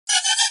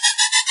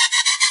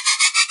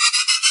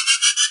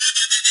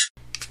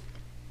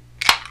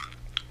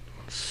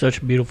Such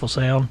a beautiful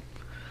sound.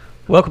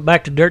 Welcome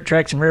back to Dirt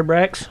Tracks and Rear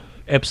Bracks,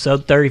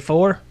 episode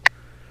 34.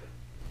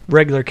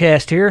 Regular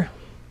cast here.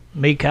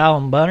 Me, Kyle,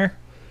 and Bunner.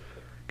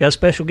 Got a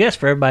special guest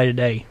for everybody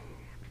today.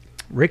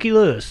 Ricky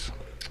Lewis.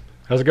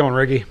 How's it going,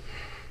 Ricky?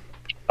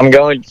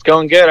 It's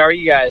going good. How are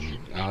you guys?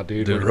 Oh,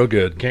 dude, Doing real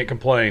good. Can't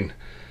complain.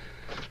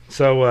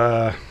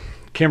 So,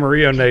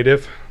 Camarillo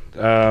native.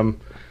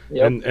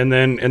 Yep. And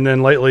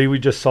then lately we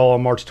just saw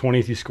on March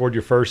 20th you scored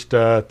your first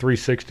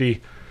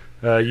 360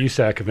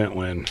 USAC event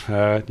win.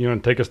 You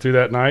want to take us through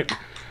that night?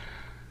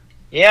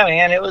 Yeah,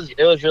 man, it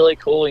was really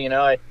cool. You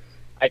know,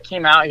 I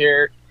came out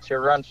here to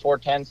run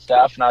 410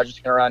 stuff, and I was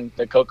just gonna run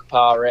the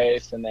Coca-Cola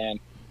race, and then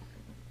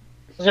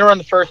I was gonna run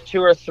the first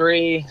 2 or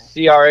 3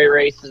 CRA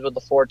races with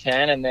the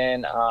 410, and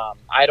then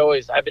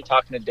I've been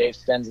talking to Dave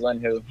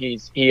Stensland, who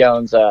he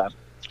owns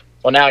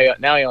now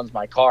he owns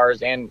my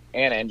cars and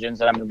engines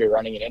that I'm gonna be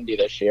running in Indy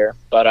this year,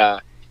 but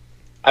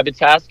I've been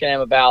tasking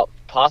him about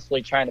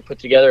possibly trying to put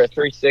together a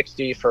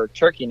 360 for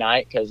Turkey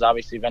Night, because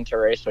obviously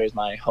Ventura Raceway is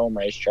my home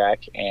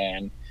racetrack,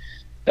 and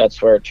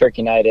that's where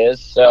Turkey Night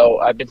is. So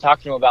I've been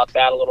talking to him about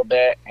that a little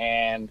bit,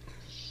 and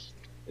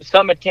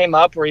something had came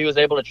up where he was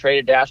able to trade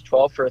a Dash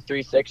 12 for a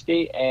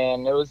 360,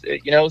 and it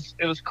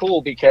was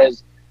cool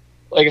because,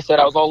 like I said,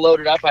 I was all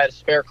loaded up. I had a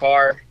spare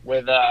car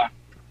with a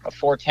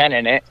 410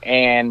 in it,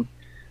 and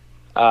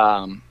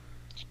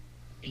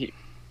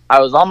I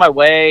was on my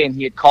way, and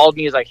he had called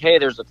me. He's like, hey,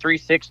 there's a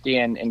 360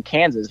 in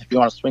Kansas if you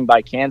want to swing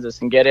by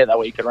Kansas and get it. That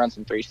way you could run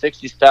some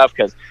 360 stuff,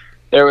 because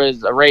there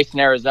was a race in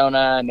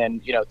Arizona and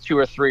then, 2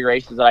 or 3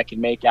 races that I could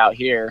make out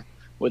here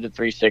with the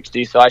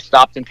 360. So I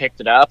stopped and picked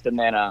it up, and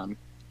then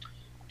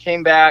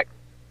came back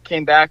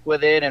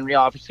with it, and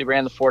obviously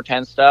ran the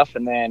 410 stuff.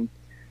 And then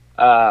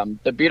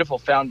the Beautiful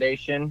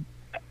Foundation,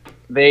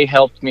 they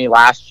helped me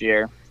last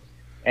year,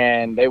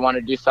 and they want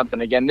to do something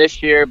again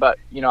this year. But,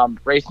 I'm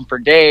racing for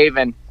Dave,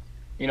 and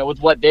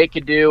with what they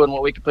could do and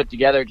what we could put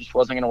together, it just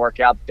wasn't going to work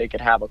out that they could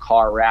have a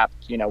car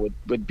wrapped,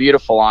 with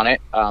Beautiful on it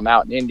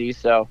out in Indy.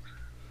 So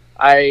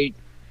I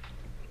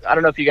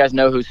don't know if you guys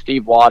know who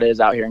Steve Watt is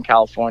out here in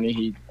California.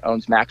 He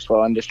owns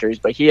Maxwell Industries,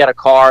 but he had a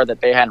car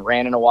that they hadn't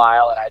ran in a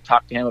while, and I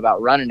talked to him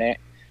about running it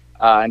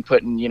and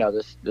putting,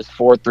 this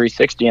Ford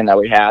 360 in that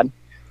we had.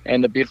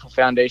 And the Beautiful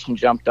Foundation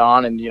jumped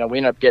on, and, we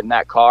ended up getting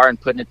that car and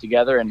putting it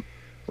together, and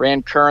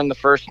ran Kern the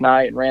first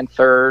night and ran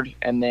third.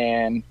 And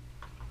then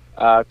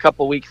a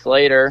couple weeks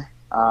later,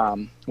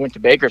 went to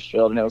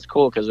Bakersfield, and it was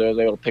cool because I was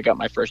able to pick up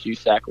my first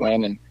USAC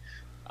win.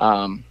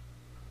 And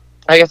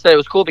like I said, it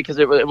was cool because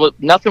it was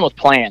nothing was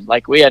planned.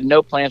 Like, we had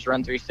no plans to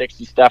run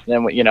 360 stuff,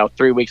 and then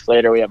 3 weeks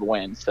later we have a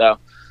win. So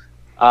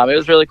it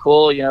was really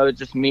cool. It was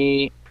just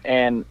me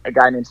and a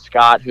guy named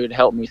Scott who had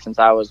helped me since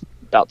I was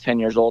about 10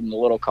 years old in the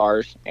little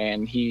cars,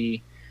 and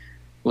he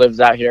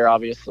lives out here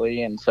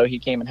obviously, and so he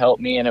came and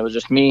helped me, and it was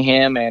just me,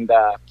 him, and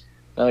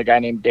another guy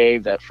named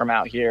Dave that from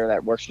out here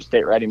that works for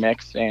State Ready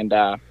Mix, and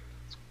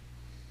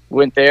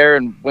went there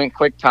and went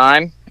quick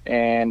time,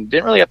 and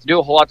didn't really have to do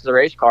a whole lot to the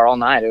race car all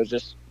night. It was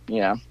just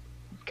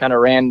kind of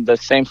ran the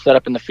same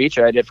setup in the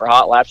feature I did for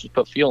hot laps, just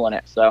put fuel in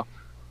it. So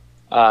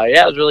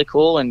it was really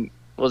cool, and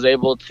was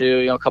able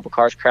to, a couple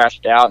cars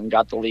crashed out and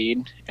got the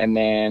lead, and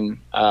then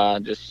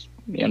just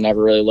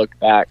never really looked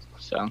back.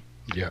 So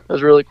yeah, it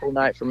was a really cool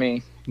night for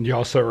me. You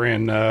also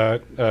ran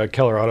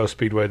Keller Auto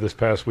Speedway this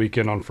past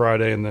weekend on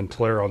Friday, and then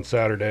Tulare on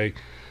Saturday.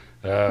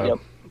 Yep.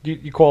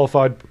 You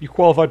qualified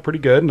pretty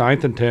good,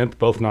 9th and 10th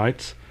both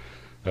nights.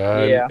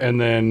 Yeah. And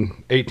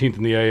then 18th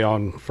in the A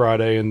on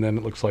Friday, and then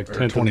it looks like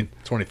 10th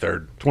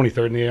 23rd.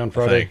 23rd in the A on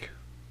Friday. I think.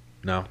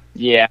 No.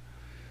 Yeah.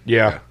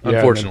 Yeah.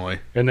 Unfortunately.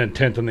 And then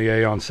 10th in the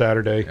A on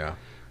Saturday. Yeah.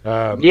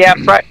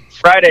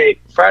 Friday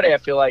I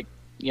feel like,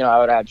 I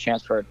would have had a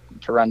chance to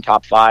run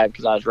top 5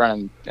 because I was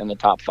running in the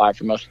top 5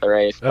 for most of the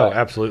race. Oh,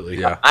 absolutely.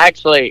 Yeah. I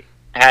actually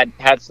had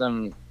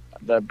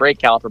the brake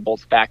caliper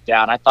bolts backed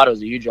out. I thought it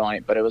was a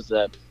U-joint, but it was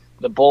the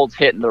bolts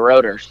hitting the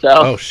rotor. So,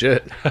 oh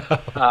shit.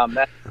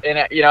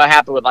 It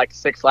happened with like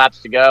 6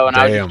 laps to go, and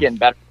I was Damn. just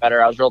getting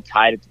better. I was real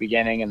tight at the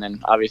beginning, and then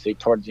obviously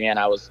towards the end,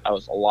 I was a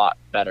lot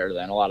better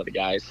than a lot of the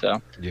guys.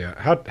 So yeah,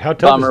 how tough?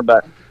 Bummer,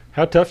 but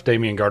how tough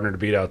Damian Gardner to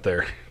beat out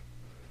there?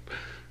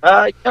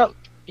 I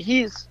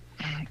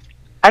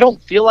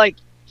don't feel like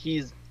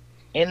he's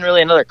in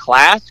really another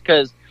class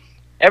because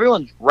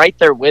everyone's right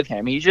there with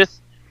him. He's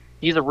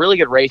a really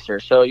good racer.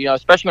 So,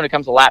 especially when it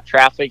comes to lap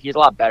traffic, he's a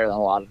lot better than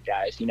a lot of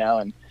guys,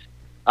 and,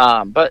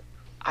 but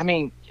I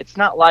mean, it's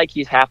not like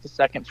he's half a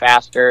second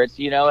faster. It's,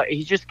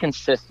 he's just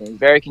consistent. He's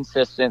very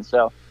consistent.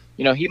 So,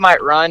 he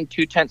might run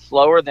 0.2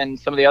 slower than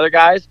some of the other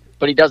guys,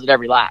 but he does it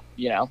every lap,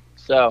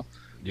 so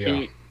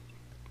Yeah.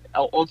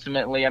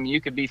 Ultimately, I mean,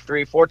 you could be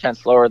 3-4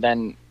 tenths slower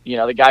than,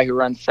 the guy who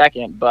runs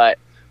second, but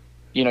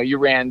you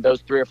ran those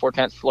 3 or 4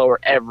 tenths slower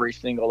every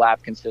single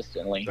lap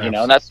consistently, and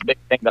that's the big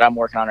thing that I'm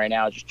working on right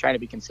now, is just trying to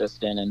be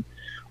consistent and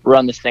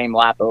run the same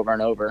lap over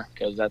and over,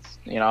 because that's,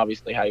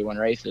 obviously how you win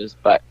races.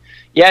 But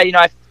yeah,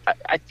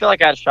 I feel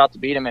like I had a shot to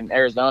beat him in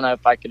Arizona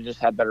if I could just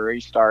have better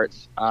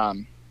restarts.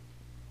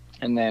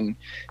 And then,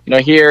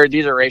 here,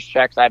 these are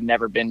racetracks I've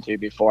never been to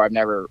before. I've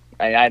never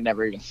I'd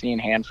never even seen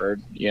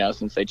Hanford,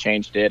 since they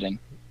changed it, and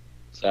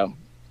so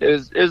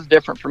it was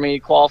different for me.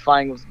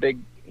 Qualifying was a big,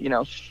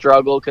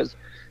 struggle because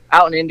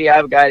out in Indy I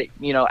have a guy,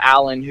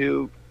 Alan,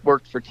 who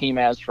worked for Team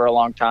As for a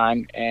long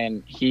time,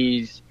 and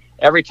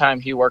every time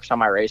he works on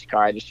my race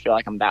car, I just feel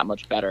like I'm that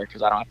much better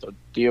because I don't have to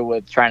deal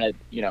with trying to,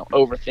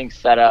 overthink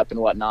setup and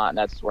whatnot. And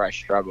that's where I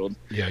struggled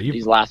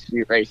these last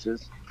few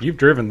races. You've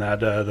driven that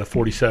the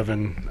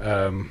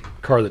 47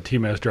 car that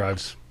Team As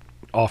drives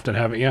often,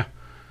 haven't you?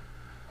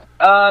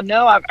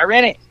 No, I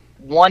ran it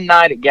one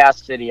night at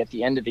Gas City at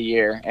the end of the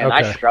year, and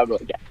I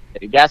struggled at Gas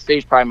City. Gas City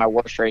is probably my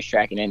worst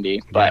racetrack in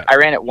Indy, but I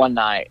ran it one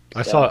night.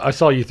 So. I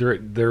saw you through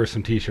it. There were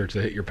some T-shirts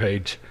that hit your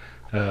page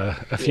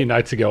a few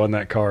nights ago in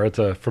that car. It's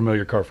a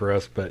familiar car for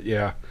us, but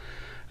yeah.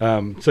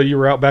 So you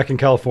were out back in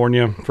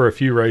California for a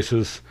few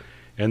races,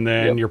 and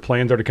then your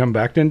plans are to come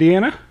back to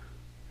Indiana?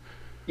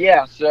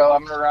 Yeah, so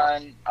I'm gonna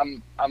run.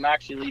 I'm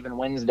actually leaving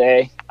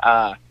Wednesday.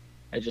 I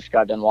just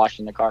got done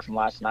washing the car from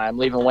last night. I'm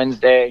leaving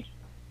Wednesday,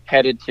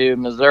 headed to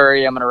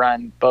Missouri. I'm gonna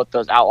run both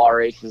those outlaw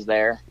races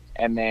there,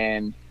 and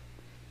then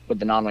with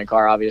the non-wing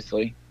car,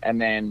 obviously, and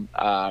then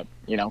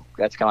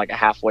that's kind of like a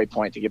halfway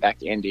point to get back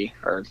to Indy,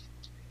 or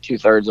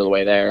 2/3 of the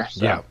way there.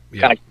 So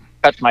kind of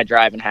cuts my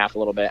drive in half a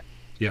little bit.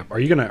 Yeah. Are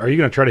you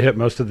gonna try to hit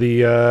most of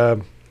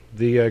the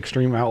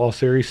Extreme Outlaw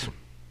Series?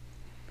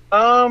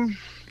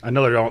 I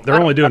know they're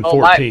only doing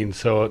 14,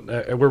 so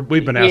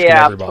we've been asking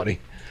everybody.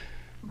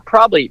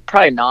 Probably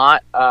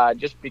not.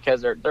 Just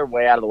because they're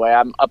way out of the way.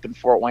 I'm up in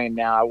Fort Wayne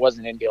now. I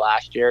wasn't in Indy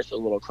last year, so a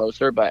little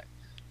closer. But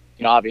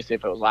obviously,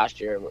 if it was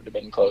last year, it would have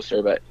been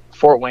closer. But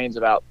Fort Wayne's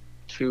about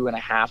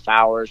 2.5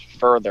 hours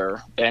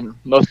further than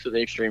most of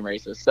the extreme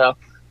races. So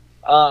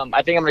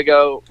I think I'm gonna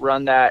go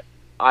run that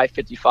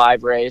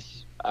I-55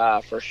 race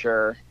for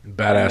sure.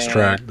 Badass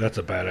track. That's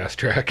a badass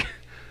track.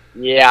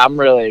 Yeah, I'm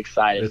really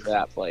excited for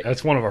that place.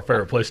 That's one of our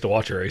favorite places to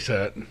watch a race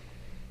at.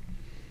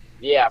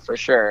 Yeah, for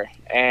sure.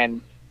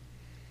 And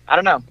I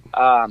don't know.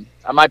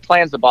 My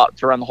plan's to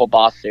run the whole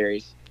Boss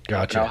Series.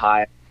 Gotcha.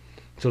 Ohio.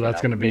 So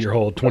that's going to be your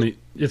whole 20.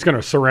 It's going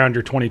to surround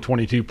your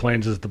 2022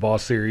 plans as the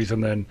Boss Series,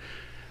 and then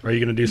are you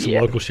going to do some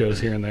local shows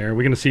here and there? Are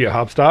we going to see a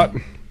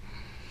Hopstock?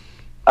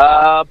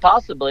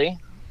 Possibly.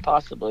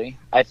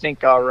 I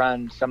think I'll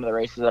run some of the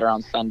races that are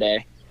on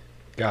Sunday.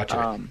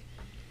 Gotcha.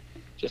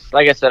 Just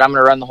like I said, I'm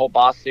going to run the whole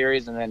Boss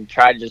Series and then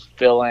try to just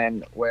fill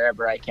in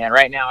wherever I can.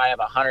 Right now, I have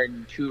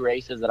 102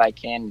 races that I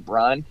can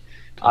run.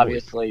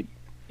 Obviously,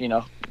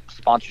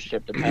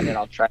 sponsorship dependent.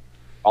 I'll try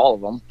all of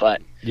them,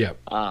 but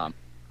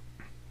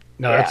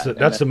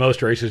that's the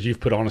most races you've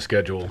put on a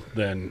schedule.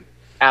 Then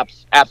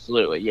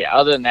absolutely, yeah.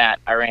 Other than that,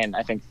 I ran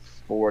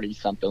 40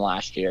 something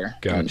last year.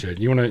 Gotcha.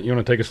 You want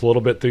to take us a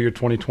little bit through your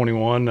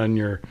 2021 and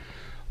your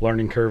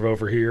learning curve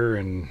over here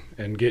and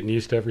getting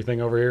used to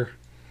everything over here?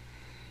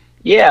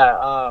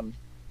 Yeah,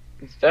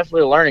 it's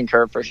definitely a learning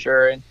curve for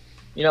sure. And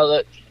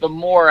the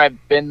more I've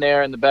been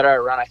there and the better I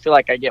run, I feel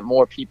like I get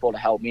more people to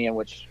help me, and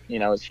which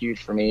is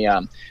huge for me.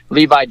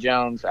 Levi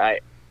Jones,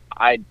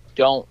 I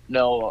don't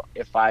know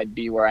if I'd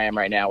be where I am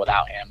right now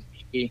without him.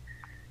 He,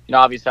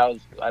 obviously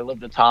I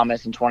lived with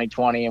Thomas in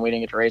 2020 and we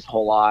didn't get to race a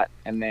whole lot,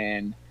 and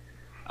then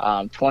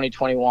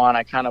 2021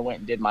 I kind of went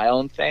and did my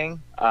own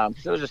thing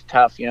because it was just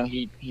tough.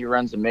 He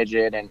runs a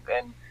midget, and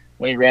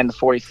when he ran the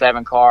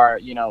 47 car,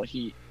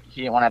 he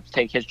didn't want to have to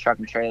take his truck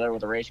and trailer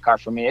with a race car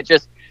for me.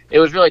 It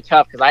was really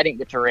tough because I didn't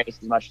get to race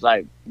as much as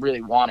I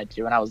really wanted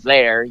to, and I was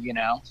there,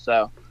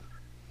 So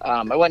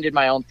I went and did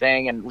my own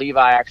thing, and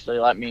Levi actually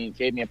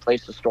gave me a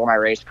place to store my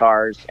race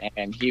cars,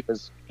 and he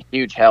was a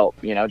huge help,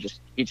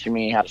 just teaching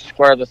me how to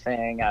square the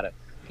thing, how to,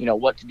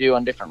 what to do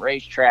on different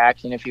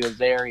racetracks, and if he was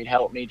there, he'd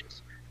help me,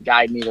 just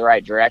guide me the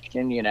right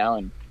direction,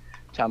 and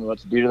tell me what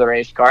to do to the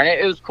race car. And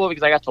it was cool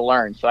because I got to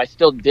learn, so I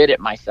still did it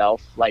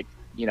myself,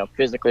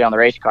 physically on the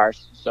race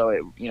cars, so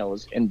it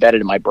was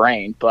embedded in my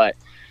brain. But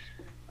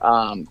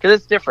because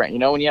it's different,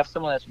 when you have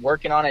someone that's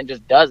working on it and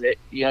just does it,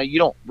 you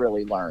don't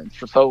really learn.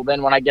 So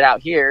then when I get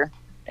out here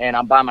and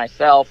I'm by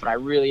myself and I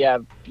really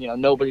have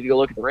nobody to go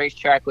look at the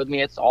racetrack with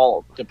me, it's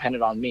all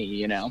dependent on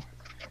me, and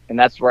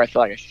that's where I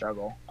feel like I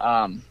struggle,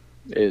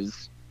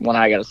 is when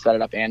I got to set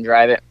it up and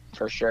drive it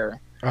for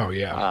sure. Oh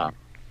yeah.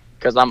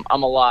 Because I'm a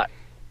lot,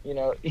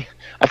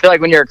 I feel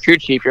like when you're a crew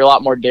chief, you're a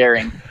lot more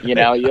daring.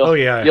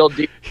 You'll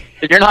do.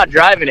 You're not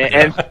driving it,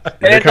 and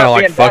you're kind of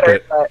like fuck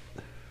it. But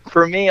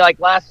for me, like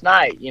last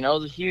night, it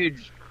was a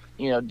huge,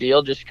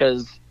 deal just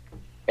because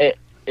it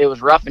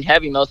was rough and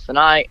heavy most of the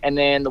night, and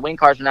then the wing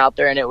cars went out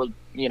there, and it was,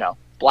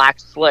 black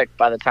slick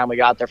by the time we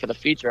got there for the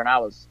feature, and I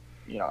was,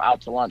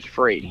 out to lunch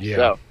free.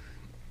 Yeah.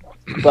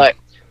 So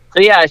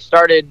yeah, I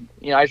started,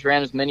 I just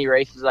ran as many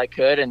races as I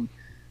could, and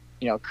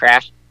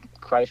crashed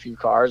quite a few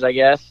cars, I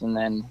guess, and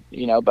then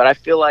but I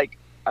feel like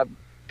I've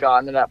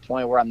gotten to that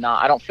point where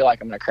I don't feel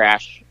like I'm gonna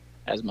crash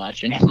as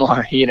much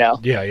anymore. Yeah,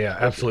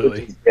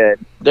 absolutely. Which is good.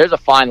 There's a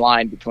fine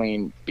line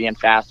between being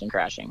fast and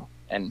crashing,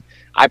 and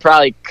I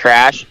probably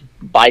crashed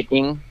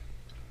biking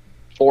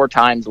 4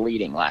 times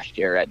leading last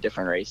year at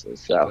different races.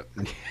 So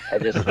I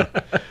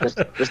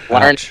just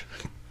learned.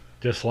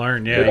 Just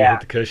learn, you hit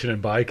the cushion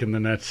and bike, and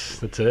then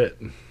that's it.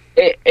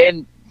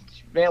 And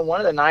man, one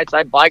of the nights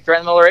I biked right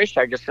in the middle of the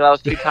racetrack just because I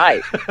was too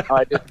tight.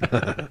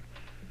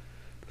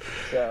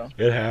 So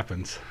it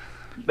happens.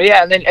 But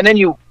yeah, and then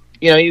you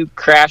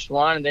crashed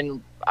one, and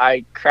then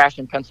I crashed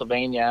in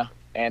Pennsylvania,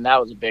 and that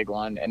was a big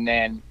one. And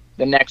then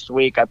the next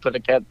week I put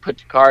the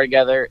car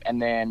together, and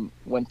then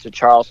went to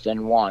Charleston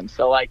and won.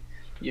 So like,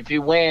 if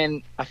you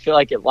win, I feel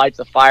like it lights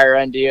a fire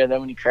under you. And then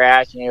when you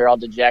crash, you're all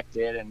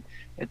dejected, and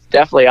it's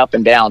definitely up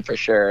and down for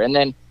sure. And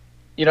then,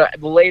 the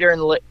later in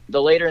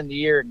the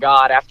year it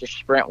got after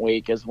sprint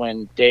week is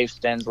when Dave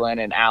Stensland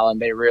and Alan,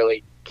 they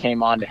really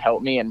came on to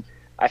help me, and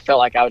I felt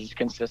like I was just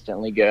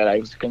consistently good. I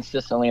was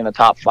consistently in the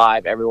top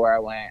 5 everywhere I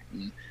went,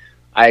 and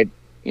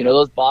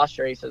those Bosch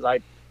races,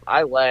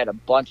 I led a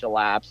bunch of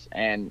laps,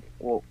 and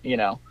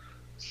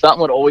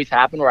something would always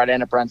happen where I'd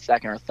end up running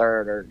second or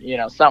third, or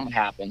something would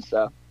happen.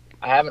 So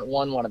I haven't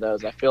won one of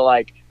those. I feel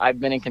like I've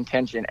been in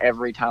contention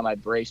every time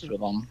I've raced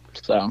with them.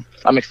 So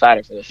I'm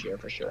excited for this year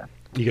for sure.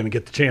 You're going to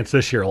get the chance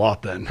this year a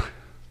lot then.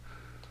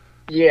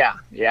 Yeah.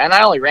 And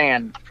I only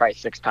ran probably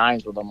 6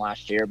 times with them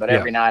last year, but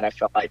every night I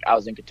felt like I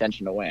was in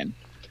contention to win.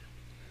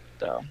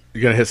 So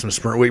you going to hit some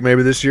sprint week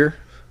maybe this year?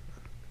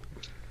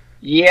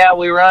 Yeah,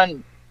 we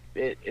run.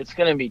 It's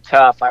going to be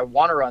tough. I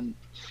want to run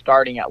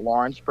starting at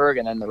Lawrenceburg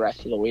and then the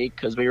rest of the week,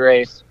 because we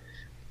race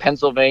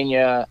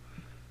Pennsylvania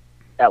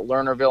at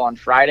Lernerville on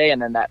Friday,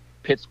 and then that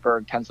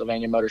Pittsburgh,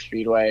 Pennsylvania Motor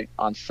Speedway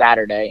on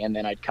Saturday, and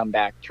then I'd come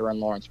back to run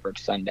Lawrenceburg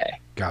Sunday.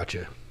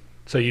 Gotcha.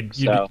 So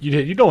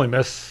you'd only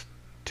miss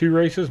 2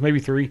 races, maybe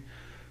 3.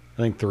 I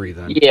think 3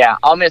 then. Yeah,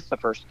 I'll miss the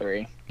first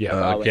 3.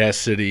 Yeah, Gas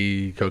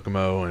City,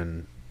 Kokomo,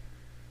 and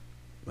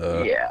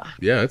yeah,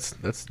 that's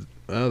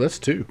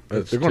 2.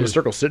 They're going to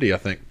Circle City, I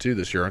think, too,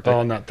 this year, aren't they?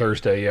 Oh, not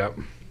Thursday. Yeah.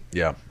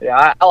 Yeah.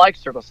 I like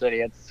Circle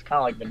City. It's kind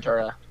of like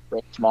Ventura,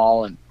 real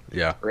small and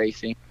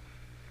racy.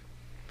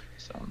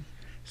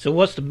 So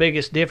what's the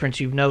biggest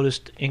difference you've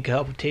noticed in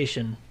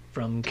competition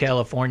from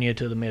California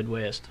to the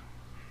Midwest?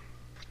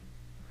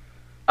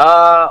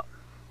 I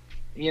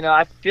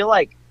feel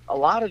like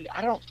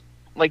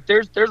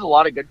there's a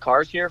lot of good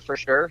cars here for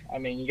sure. I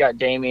mean, you got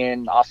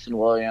Damien, Austin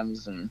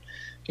Williams, and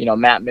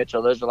Matt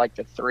Mitchell. Those are like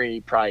the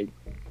 3 probably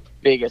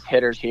biggest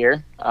hitters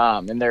here,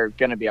 and they're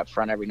going to be up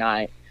front every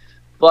night.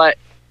 But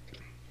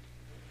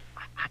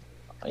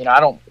I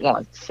don't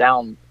want to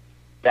sound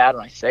bad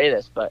when I say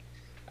this, but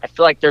I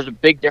feel like there's a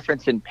big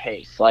difference in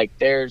pace. Like,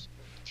 there's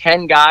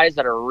 10 guys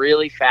that are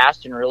really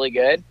fast and really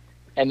good,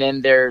 and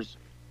then there's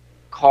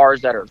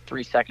cars that are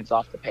 3 seconds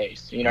off the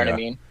pace. You know what I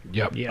mean?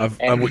 Yep.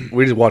 Yeah.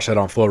 We just watched that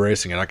on Flow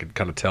Racing, and I could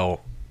kind of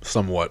tell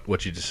somewhat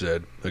what you just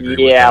said.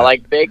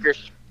 Like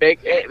Baker's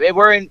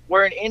we're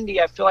in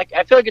Indy. I feel like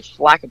it's just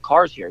lack of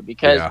cars here,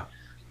 because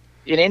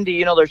in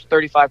Indy, there's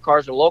 35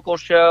 cars at a local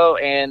show,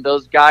 and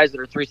those guys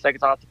that are 3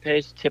 seconds off the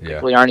pace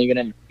typically aren't even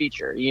in the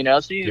feature.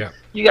 So you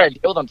got to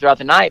deal with them throughout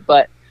the night.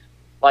 But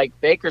like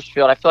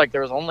Bakersfield, I feel like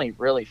there was only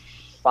really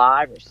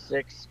 5 or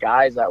 6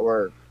 guys that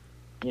were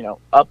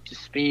up to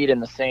speed in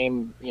the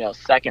same,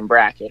 second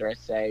bracket, or I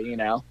say,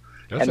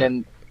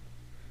 then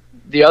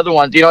the other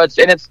ones,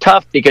 it's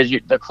tough because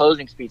the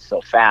closing speed's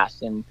so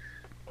fast, and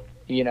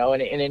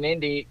and in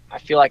Indy, I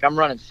feel like I'm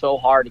running so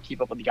hard to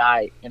keep up with the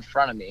guy in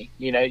front of me.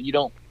 You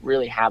don't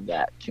really have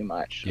that too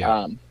much.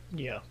 Yeah.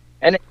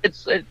 And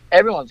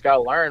everyone's got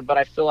to learn, but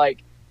I feel like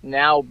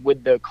now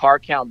with the car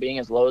count being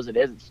as low as it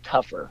is, it's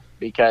tougher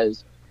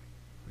because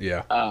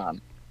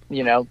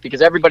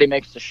because everybody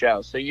makes the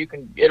show. So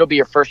it'll be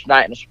your first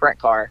night in a sprint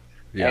car,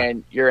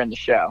 and you're in the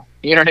show.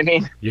 You know what I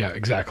mean? Yeah,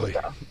 exactly.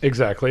 So.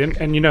 Exactly.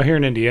 And here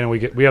in Indiana,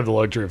 we have the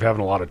luxury of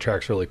having a lot of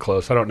tracks really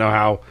close. I don't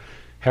know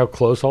how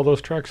close all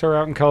those tracks are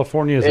out in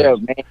California.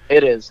 Man,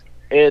 it is.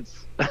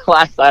 It's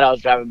last night I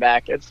was driving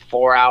back. It's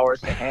 4 hours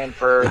to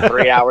Hanford,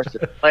 3 hours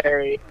to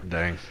Larry.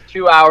 Dang.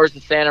 2 hours to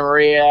Santa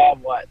Maria.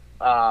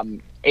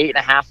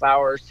 8.5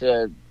 hours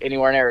to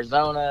anywhere in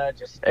Arizona.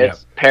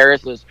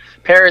 Paris is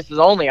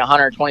only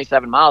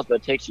 127 miles, but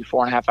it takes you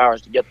 4.5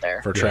 hours to get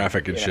there for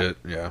traffic and shit.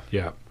 Yeah.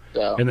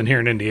 So, and then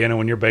here in Indiana,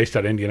 when you're based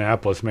out of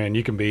Indianapolis, man,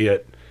 you can be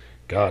at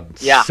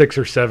 6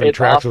 or 7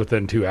 tracks awesome.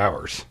 Within 2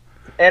 hours.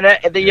 And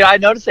I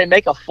noticed they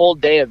make a full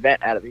day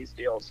event out of these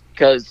deals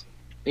because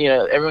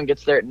everyone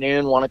gets there at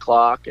noon, 1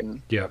 o'clock,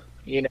 and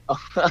exactly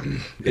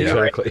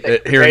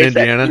here in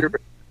Indiana.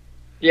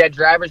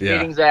 Drivers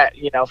meetings at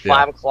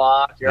 5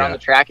 o'clock. You're on the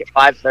track at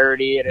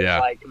 5:30, and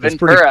it's like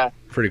Ventura.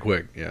 Pretty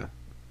quick, yeah.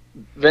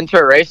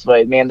 Ventura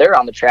Raceway, man, they're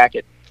on the track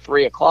at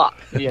 3 o'clock.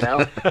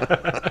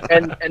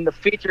 And the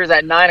feature is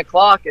at 9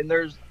 o'clock, and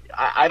there's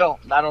I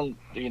don't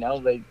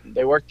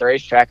they work the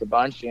racetrack a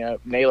bunch.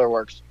 Naylor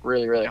works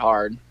really really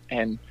hard,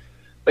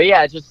 but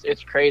yeah,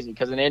 it's crazy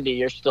because in Indy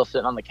you're still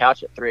sitting on the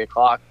couch at 3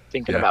 o'clock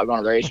thinking about going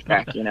to the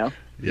racetrack.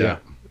 Yeah.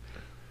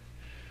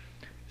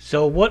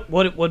 So what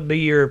would be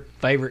your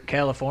favorite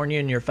California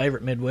and your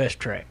favorite Midwest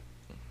track?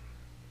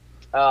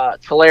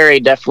 Tulare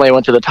definitely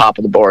went to the top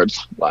of the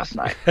boards last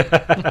night.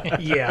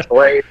 Yeah.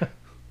 Tulare,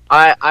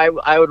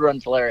 I would run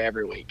Tulare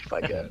every week if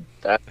I could.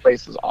 That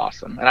place is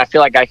awesome, and I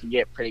feel like I could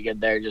get pretty good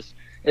there. Just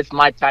it's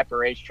my type of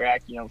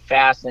racetrack,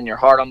 fast and you're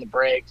hard on the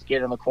brakes,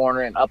 get in the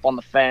corner and up on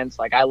the fence.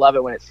 Like I love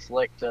it when it's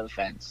slick to the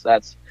fence.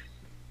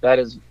 That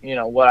is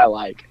what I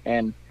like,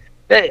 and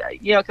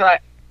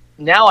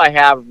now I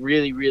have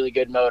really really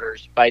good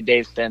motors by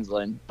Dave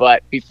Stensland,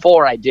 but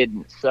before I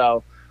didn't.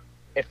 So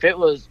if it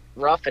was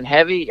rough and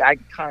heavy, I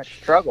kind of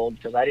struggled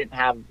because I didn't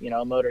have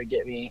a motor to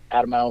get me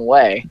out of my own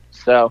way.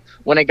 So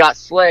when it got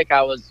slick,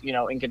 I was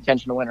in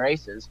contention to win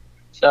races.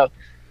 So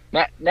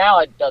now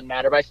it doesn't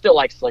matter, but I still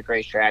like slick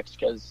racetracks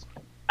because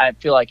I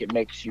feel like it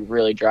makes you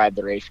really drive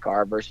the race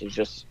car versus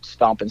just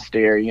stomp and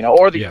steer,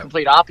 or the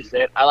complete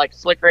opposite. I like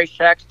slick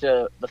racetracks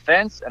to the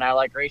fence, and I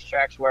like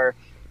racetracks where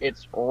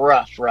it's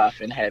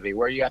rough and heavy,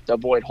 where you have to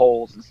avoid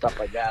holes and stuff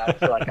like that. I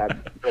feel like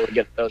I'm really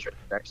good at those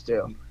racetracks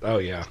too. Oh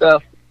yeah.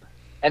 So,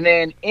 and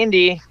then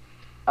Indy,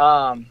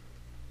 are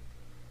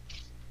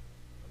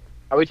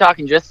we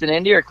talking just in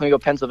Indy, or can we go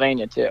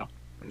Pennsylvania too?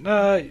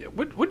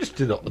 We just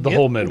do the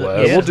whole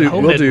Midwest. Yeah, we'll the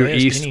whole do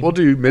Midwest, East. any- We'll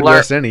do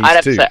Midwest and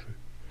East too.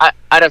 I'd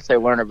have to say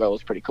Lernerville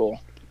was pretty cool.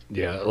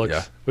 Yeah, it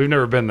looks. We've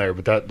never been there,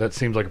 but that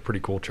seems like a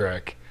pretty cool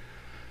track.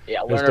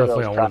 Yeah, It's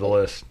definitely on one of the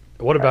lists.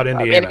 What about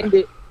Indiana?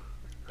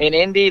 In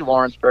Indy,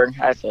 Lawrenceburg.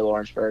 I'd say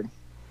Lawrenceburg.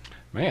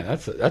 Man,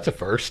 that's a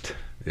first.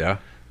 Yeah.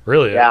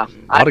 Really? Yeah.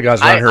 A lot of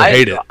guys around here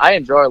hate it. I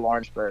enjoy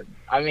Lawrenceburg.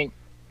 I mean,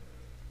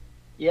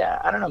 yeah,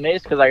 I don't know. Maybe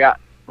it's because I got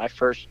my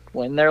first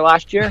win there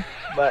last year,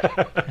 but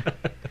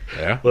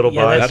Yeah. Little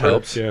Yeah, bias that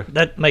helps. Yeah.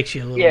 That makes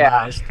you a little Yeah.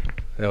 biased.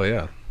 Hell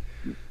yeah.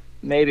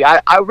 maybe I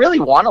really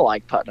want to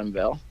like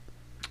Putnamville,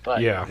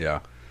 but Yeah. Yeah.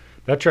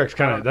 That track's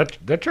kind of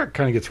that track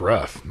kind of gets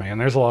rough, man.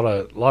 There's a lot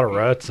of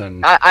ruts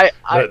and I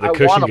the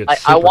cushion want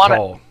gets to. super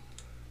tall.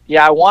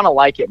 Yeah, I want to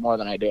like it more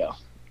than I do.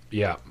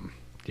 Yeah,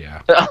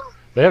 yeah. So,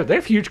 They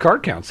have huge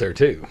card counts there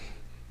too.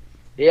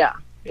 yeah,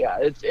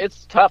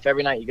 it's tough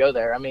every night you go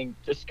there. I mean,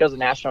 just because a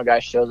national guy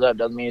shows up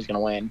doesn't mean he's going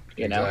to win.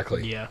 You know,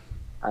 Exactly. Yeah.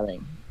 I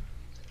mean,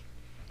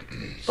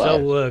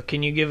 So,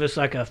 can you give us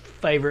like a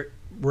favorite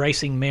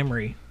racing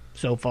memory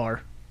so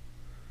far?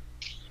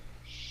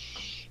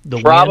 The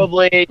win?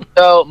 probably.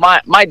 So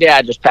my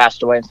dad just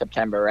passed away in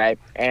September, right?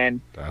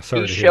 And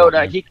Sorry he to hear showed that,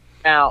 up. man. He came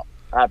out.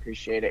 I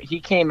appreciate it. He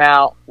came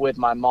out with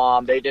my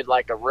mom. They did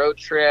like a road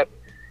trip.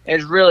 It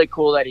was really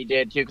cool that he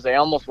did too, because they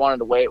almost wanted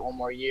to wait one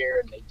more year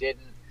and they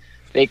didn't.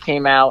 They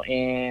came out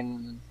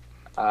in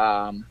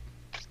like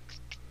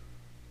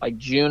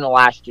June of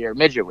last year,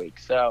 midget week.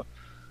 So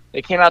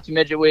they came out to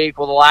midget week.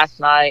 Well, the last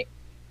night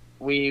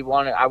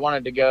I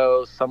wanted to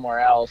go somewhere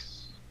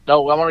else.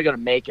 No, I wanted to go to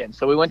Macon.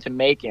 So we went to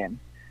Macon,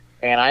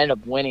 and I ended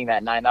up winning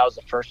that night. That was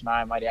the first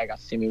night my dad got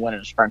to see me win in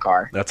a sprint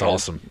car. That's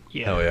awesome.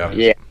 Yeah. Hell yeah.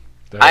 Yeah.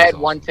 That I is had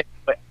awesome.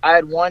 I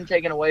had one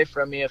taken away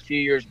from me a few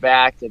years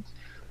back. The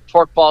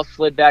torque ball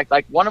slid back.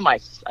 Like I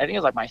think it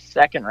was like my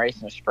second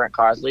race in a sprint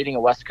car. I was leading a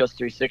West Coast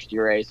 360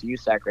 race, a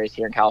USAC race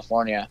here in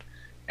California,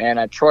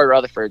 and Troy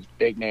Rutherford's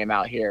big name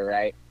out here,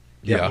 right?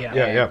 Yeah. Yeah.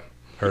 Yeah.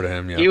 Heard of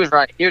him. Yeah. He was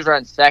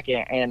running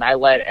second, and I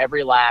led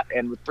every lap.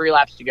 And with 3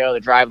 laps to go,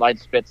 the drive line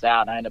spits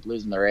out, and I end up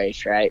losing the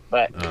race, right?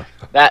 But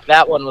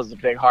that one was a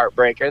big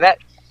heartbreaker. That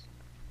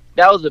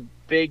was a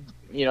big,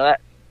 that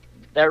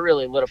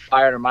really lit a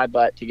fire under my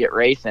butt to get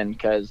racing,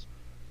 because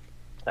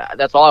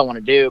that's all I want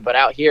to do. But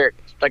out here,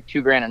 it's like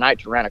 $2,000 a night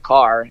to rent a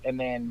car, and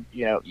then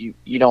you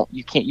don't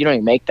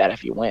even make that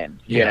if you win.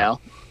 You Yeah. know?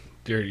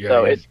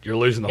 You're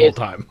losing the whole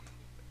time.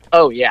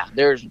 Oh yeah,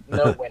 there's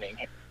no winning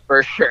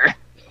for sure.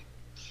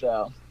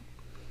 So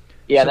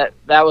yeah,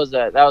 that was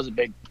a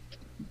big,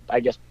 I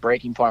guess,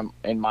 breaking point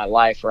in my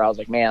life where I was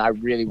like, man, I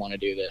really want to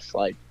do this.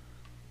 Like,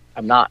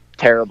 I'm not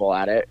terrible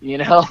at it,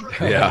 Yeah.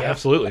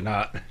 Absolutely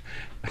not.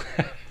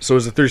 So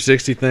is the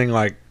 360 thing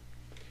like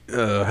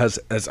has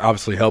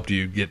obviously helped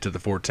you get to the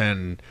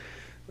 410?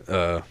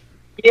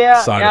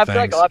 Yeah, Side I of feel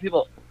like things.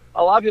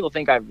 a lot of people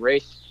think I've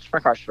raced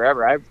sprint cars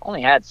forever. I've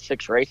only had 7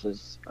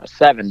 races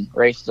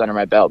under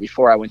my belt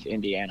before I went to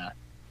Indiana.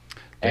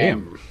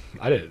 Damn,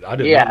 I did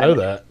Yeah, not know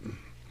that.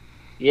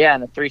 Yeah,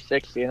 in the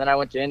 360, and then I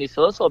went to Indy.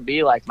 So this will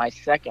be like my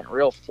second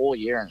real full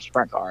year in a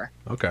sprint car.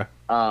 Okay.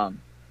 And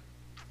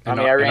I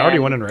already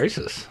ran- winning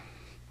races.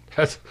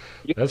 That's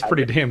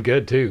pretty damn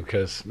good too,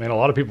 because man, a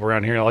lot of people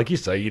around here, like you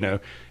say,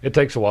 it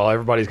takes a while.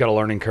 Everybody's got a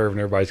learning curve, and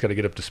everybody's got to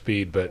get up to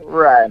speed. But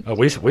Right.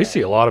 we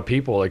see a lot of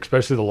people, like,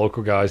 especially the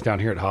local guys down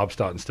here at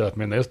Hobstadt and stuff.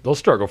 Man, they'll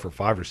struggle for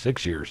 5 or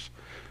 6 years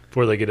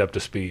before they get up to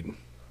speed.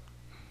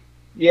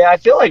 Yeah, I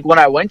feel like when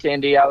I went to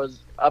Indy, I was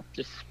up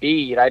to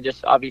speed. I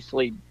just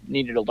obviously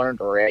needed to learn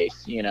to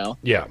race, Yeah.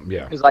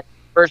 Because I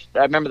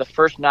remember the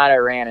first night I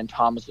ran in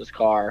Thomas's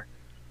car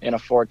in a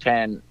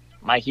 410.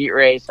 My heat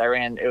race,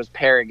 it was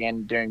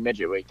Paragon during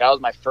midget week. That was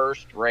my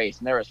first race,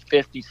 and there was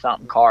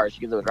 50-something cars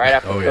because it was right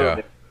after Oh, yeah.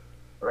 COVID,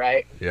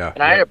 right? Yeah.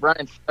 And I ended up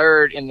running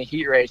third in the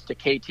heat race to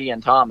KT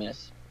and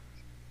Thomas,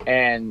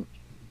 and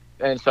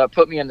so it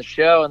put me in the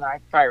show, and I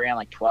probably ran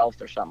like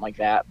 12th or something like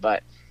that.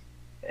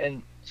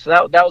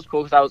 So that was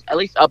cool because I was at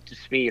least up to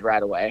speed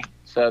right away.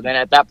 So then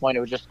at that point,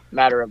 it was just a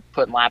matter of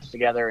putting laps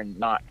together and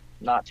not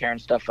not tearing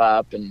stuff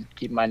up and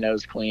keeping my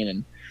nose clean.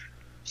 And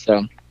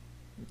so,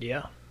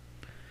 Yeah.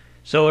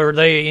 So are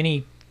there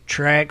any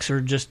tracks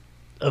or just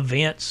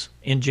events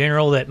in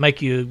general that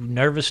make you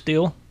nervous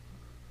still?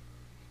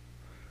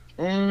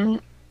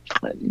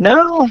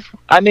 no,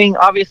 I mean,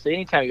 obviously,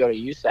 anytime you go to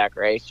a USAC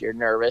race, you're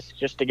nervous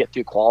just to get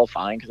through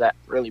qualifying because that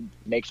really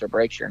makes or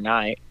breaks your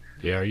night.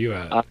 Yeah,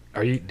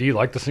 do you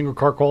like the single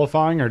car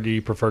qualifying or do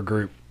you prefer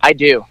group? I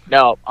do.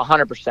 No,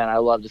 100%. I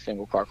love the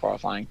single car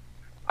qualifying.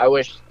 I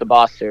wish the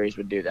Boss Series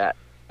would do that.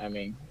 I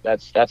mean,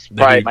 that's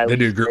probably my They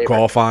do least group favorite.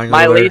 qualifying.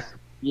 My over there? least,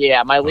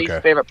 yeah, my least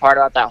Okay. favorite part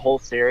about that whole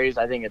series.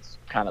 I think it's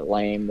kind of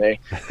lame.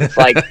 It's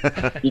like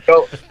you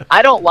go.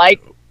 I don't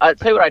like. I'll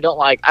tell you what I don't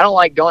like. I don't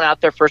like going out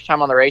there first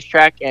time on the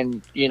racetrack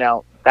and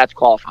that's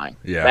qualifying.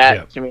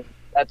 Yeah.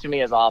 That to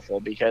me is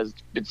awful because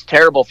it's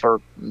terrible for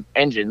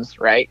engines,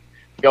 right?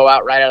 Go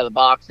out right out of the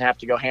box and have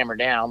to go hammer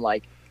down.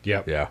 Like,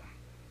 Yep. Yeah.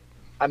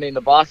 I mean,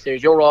 the Boss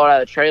Series, you'll roll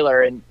out of the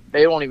trailer and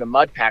they won't even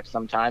mud pack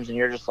sometimes, and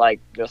you're just like,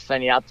 they'll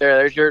send you out there.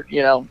 There's your,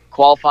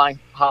 qualifying,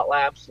 hot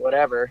laps,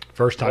 whatever.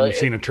 First time Well, you've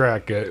seen a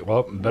track, better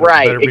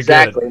be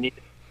exactly, good.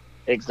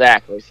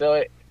 exactly.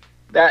 So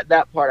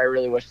that part I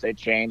really wish they'd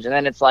change. And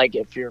then it's like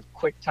if you're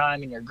quick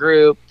time in your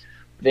group,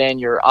 then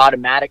you're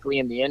automatically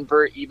in the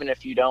invert, even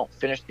if you don't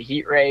finish the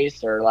heat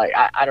race or like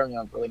I don't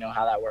really know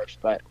how that works,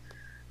 but.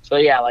 So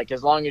yeah, like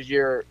as long as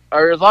you're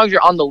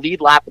on the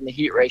lead lap in the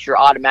heat race, you're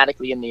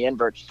automatically in the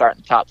invert to start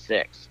in the top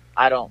 6.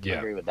 I don't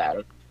agree with that.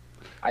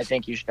 I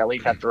think you should at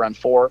least have to run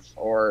 4th,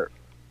 or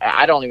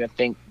I don't even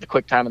think the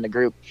quick time in the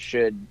group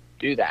should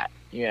do that.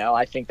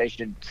 I think they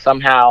should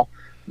somehow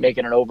make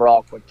it an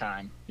overall quick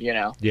time.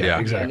 Yeah, Yeah.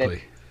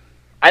 exactly.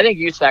 I think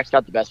USAC's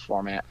got the best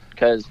format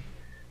because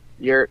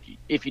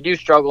if you do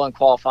struggle in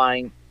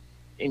qualifying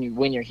and you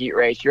win your heat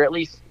race, you're at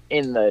least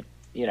in the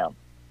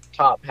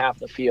top half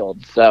of the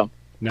field. So.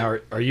 Now,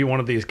 are you one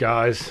of these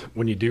guys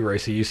when you do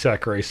race a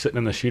USAC race, sitting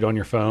in the chute on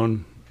your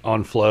phone,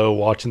 on flow,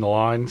 watching the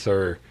lines,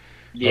 or?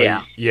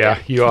 Yeah.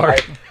 You are.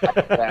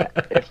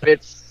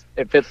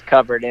 If it's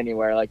covered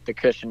anywhere, like the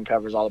cushion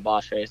covers all the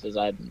Bosch races,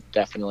 I'm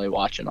definitely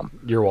watching them.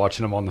 You're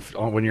watching them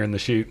when you're in the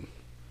chute.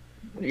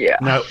 Yeah.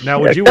 Now,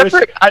 would you wish?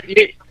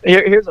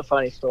 Here's a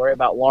funny story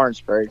about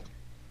Lawrenceburg.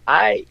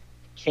 I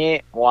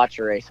can't watch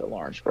a race at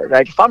Lawrenceburg.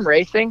 Like if I'm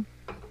racing,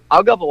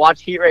 I'll go up and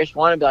watch Heat Race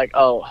 1 and be like,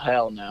 oh,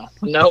 hell no.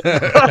 Nope.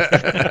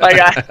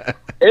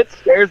 It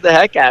scares the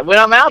heck out of me. When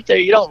I'm out there,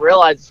 you don't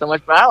realize it so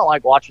much, but I don't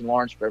like watching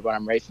Lawrenceburg when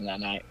I'm racing that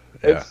night.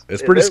 Yeah.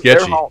 It's pretty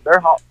sketchy.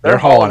 They're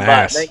hauling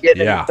ass. ass. They get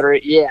Yeah.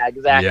 Yeah,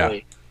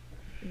 exactly.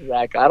 Yeah.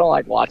 Exactly. I don't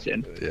like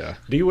watching. Yeah.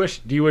 Do you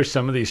wish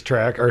some of these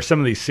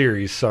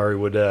series,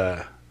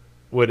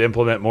 would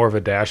implement more of a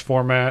dash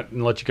format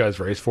and let you guys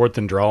race for it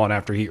than drawing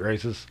after heat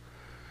races?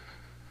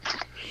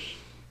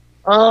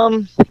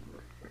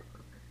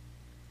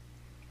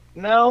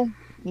 No,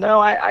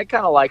 I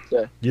kind of like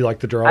the. You like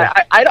the draw?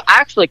 I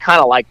actually kind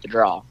of like the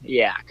draw,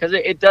 yeah, because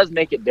it does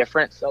make it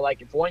different. So,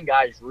 like, if one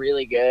guy's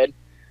really good,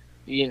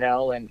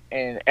 and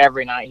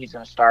every night he's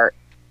going to start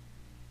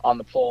on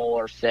the pole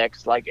or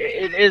 6, like,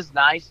 it is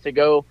nice to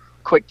go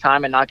quick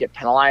time and not get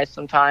penalized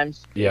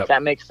sometimes. Yep. If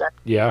that makes sense.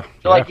 Yeah.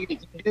 So, like, you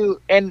do,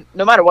 and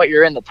no matter what,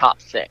 you're in the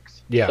top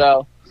 6. Yeah.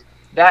 So,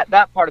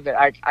 that part of it,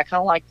 I kind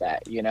of like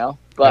that,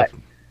 But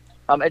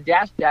a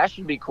dash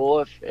would be cool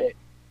if it.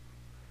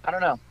 I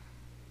don't know.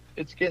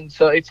 It's getting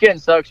so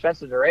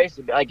expensive to race.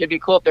 It'd be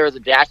cool if there was a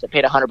dash that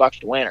paid $100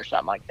 to win or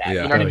something like that.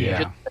 Yeah. You know what I mean?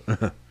 Yeah.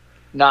 Just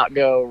not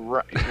go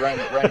run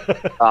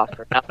off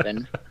or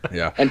nothing,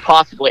 Yeah. and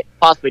possibly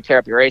tear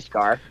up your race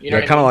car. You know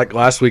Yeah, what kind I of mean? like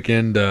last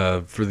weekend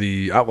for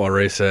the Outlaw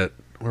race at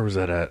where was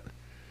that at?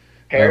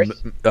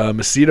 Paris.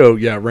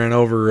 Macedo, ran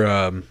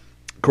over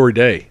Corey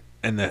Day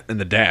in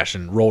the dash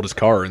and rolled his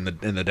car in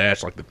the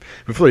dash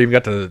before he even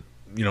got to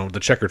the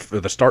checkered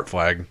the start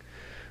flag.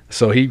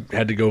 So he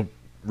had to go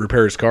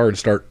repair his car and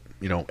start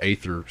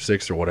 8th or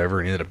 6th or whatever,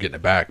 and he ended up getting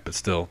it back. But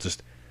still,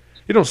 just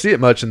you don't see it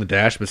much in the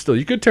dash, but still,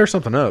 you could tear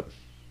something up.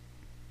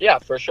 Yeah,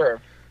 for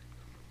sure.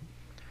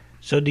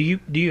 So do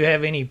you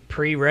have any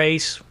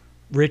pre-race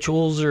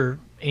rituals or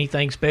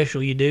anything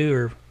special you do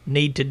or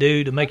need to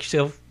do to make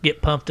yourself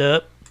get pumped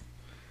up?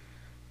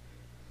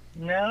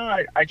 No,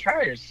 I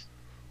try to.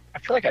 I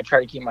feel like I try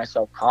to keep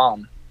myself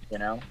calm.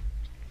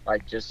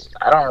 Like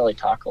I don't really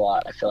talk a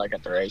lot. I feel like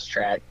at the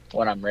racetrack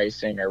when I'm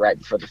racing or right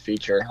before the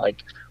feature.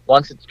 Like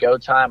once it's go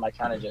time, I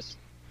kind of just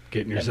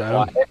Get in your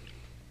zone. quiet.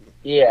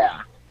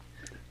 Yeah.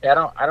 I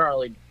don't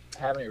really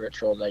have any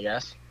rituals, I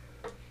guess.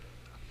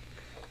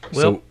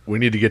 Well- So we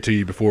need to get to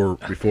you before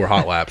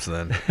hot laps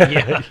then.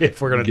 Yeah.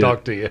 If we're gonna Get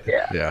talk to you.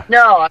 Yeah. Yeah.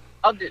 No,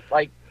 I'll just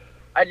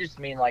I just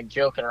mean like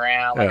joking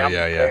around. Like Oh, I'm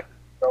yeah, a yeah. very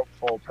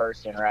jokeful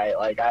person, right?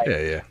 Like I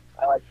Yeah.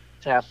 like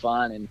to have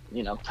fun and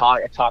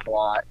talk. I talk a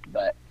lot,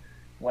 but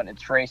when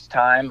it's race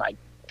time, I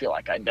feel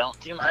like I don't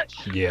too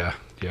much. Yeah.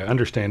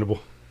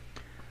 Understandable.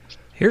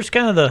 Here's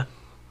kind of the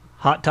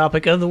hot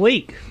topic of the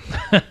week.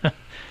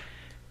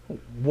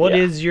 What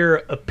is your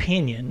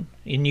opinion,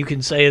 and you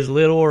can say as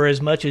little or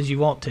as much as you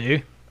want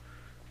to,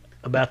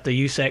 about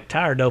the USAC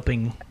tire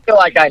doping. I feel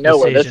like I know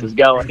where this decision. is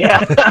going.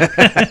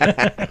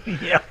 Yeah.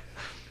 Yeah.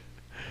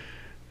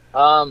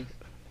 I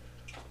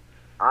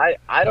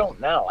don't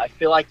know. I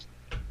feel like,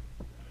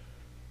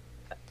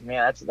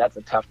 man, that's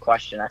a tough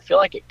question. I feel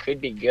like it could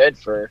be good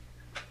for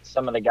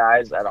some of the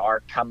guys that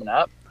are coming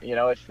up. You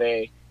know, if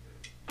they,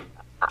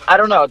 I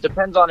don't know. It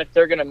depends on if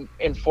they're going to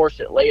enforce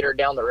it later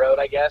down the road,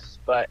 I guess.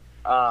 But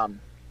I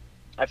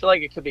feel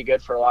like it could be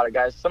good for a lot of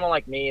guys. Someone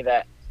like me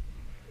that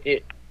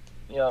it,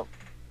 you know,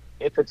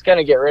 if it's going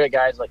to get rid of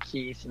guys like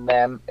Keith and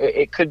them,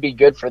 it could be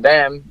good for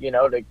them, you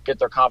know, to get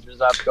their confidence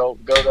up, go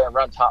there and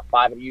run top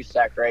 5 at a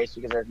USAC race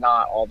because there's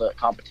not all the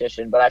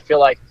competition. But I feel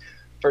like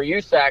for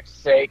USAC's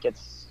sake,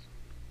 it's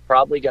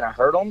probably going to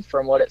hurt them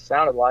from what it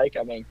sounded like.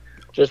 I mean,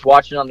 just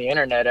watching on the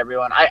internet,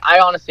 everyone, I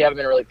honestly haven't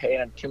been really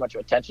paying too much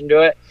attention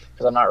to it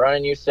because I'm not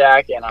running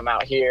USAC and I'm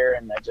out here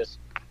and I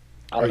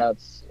don't know.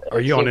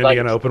 Are you on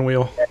Indiana Open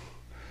Wheel?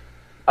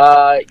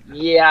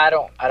 Yeah, I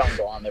don't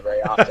go on there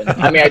very often.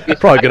 I mean, I do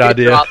Probably a good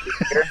idea.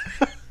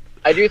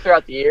 I do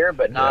throughout the year,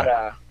 but not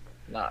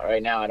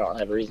right now. I don't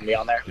have a reason to be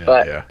on there. Yeah,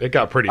 but yeah. It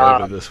got pretty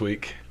ugly this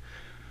week.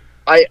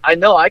 I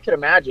know, I could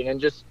imagine, and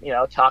just, you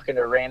know, talking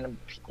to random,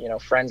 you know,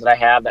 friends that I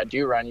have that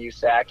do run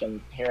USAC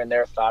and hearing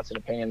their thoughts and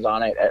opinions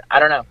on it. I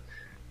don't know.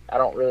 I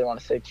don't really want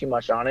to say too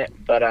much on it,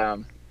 but I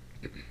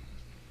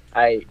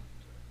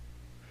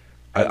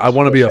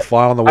want to be a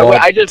fly on the wall.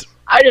 I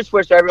just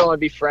wish everyone would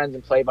be friends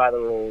and play by the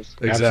rules.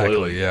 Exactly.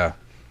 Absolutely. Yeah.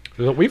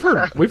 We've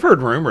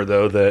heard rumor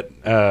though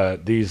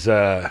that these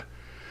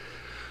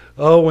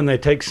when they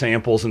take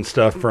samples and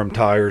stuff from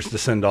tires to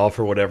send off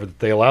or whatever, that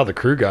they allow the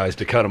crew guys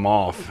to cut them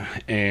off,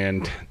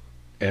 and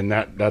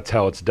that's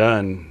how it's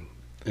done.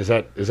 Is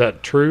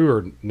that true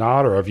or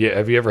not? Or have you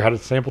ever had a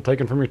sample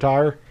taken from your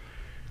tire?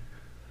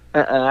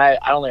 I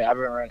don't think I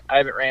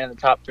haven't ran in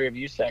the top 3 of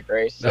USAC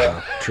race.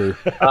 So. True.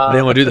 They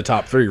only do the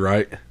top 3,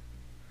 right?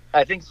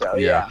 I think so.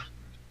 Yeah.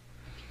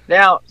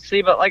 Now,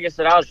 see, but like I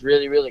said, I was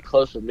really, really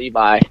close with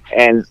Levi,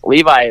 and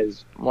Levi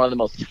is one of the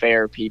most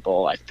fair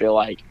people I feel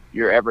like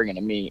you're ever going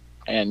to meet,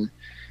 and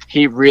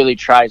he really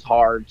tries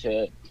hard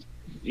to,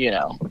 you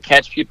know,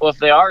 catch people if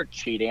they are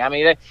cheating. I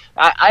mean,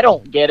 I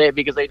don't get it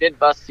because they did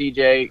bust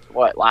CJ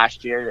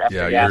last year.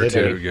 Yeah, a year or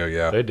two ago.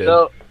 Yeah, they did.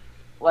 So,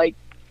 like,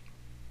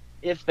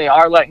 if they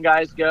are letting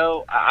guys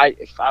go,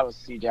 if I was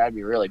CJ, I'd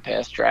be really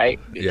pissed, right?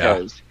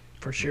 Because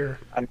for sure.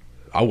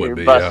 I would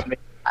be. Yeah.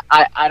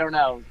 I don't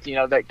know, you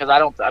know,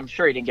 because I'm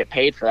sure he didn't get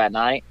paid for that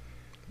night.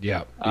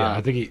 Yeah.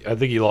 I think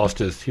he lost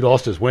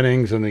his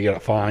winnings and then he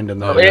got fined and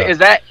then. Is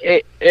that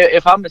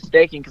if I'm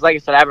mistaken? Because like I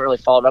said, I haven't really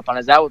followed up on.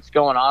 Is that what's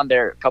going on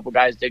there? A couple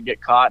guys did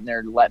get caught and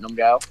they're letting them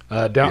go.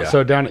 Down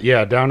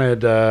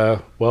at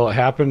it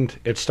happened.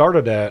 It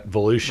started at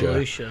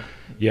Volusia.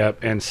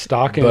 Yep, and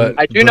Stockton. But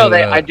I do know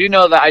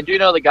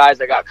the guys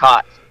that got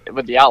caught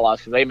with the Outlaws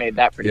because they made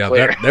that pretty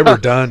clear. They were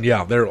done.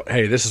 Yeah,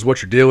 hey, this is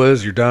what your deal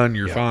is. You're done.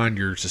 You're fine.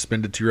 You're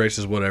suspended 2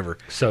 races, whatever.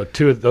 So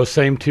those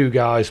same 2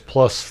 guys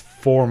plus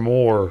 4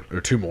 more,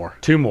 or 2 more,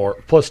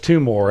 plus 2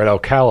 more at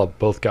Ocala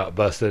both got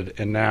busted,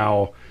 and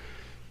now,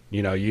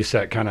 you know,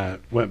 USAC kind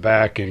of went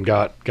back and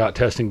got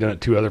testing done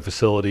at 2 other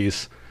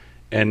facilities,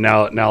 and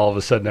now all of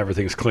a sudden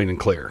everything's clean and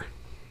clear.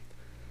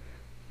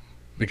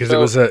 Because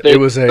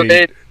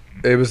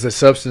it was a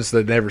substance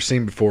they'd never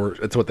seen before.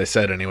 That's what they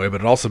said anyway,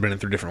 but it also been in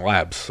 3 different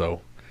labs.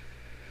 So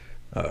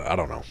I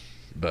don't know,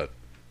 but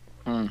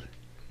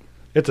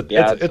it's a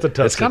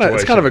tough situation.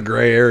 It's kind of a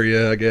gray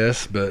area, I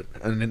guess. But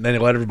and then they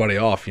let everybody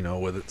off, you know,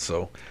 with it.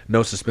 So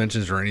no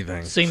suspensions or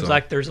anything. Seems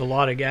like there's a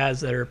lot of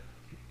guys that are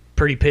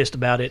pretty pissed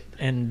about it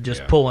and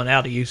just pulling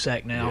out of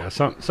USAC now. Yeah,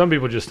 some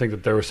people just think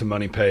that there was some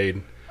money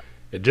paid.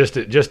 It just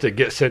to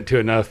get sent to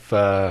enough.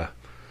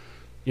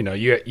 You know,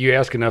 you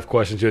ask enough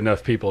questions to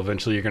enough people,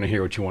 eventually you're going to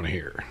hear what you want to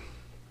hear.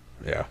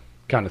 Yeah,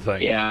 kind of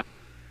thing. Yeah,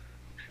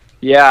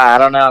 I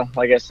don't know.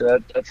 Like I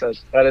said,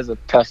 that is a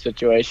tough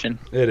situation.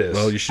 It is.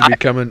 Well, you should be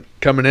coming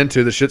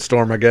into the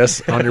shitstorm, I guess,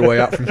 on your way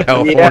out from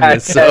California.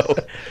 So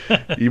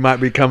you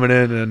might be coming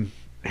in and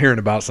hearing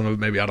about some of it.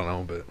 Maybe, I don't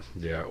know, but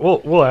yeah,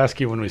 we'll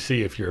ask you when we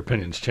see if your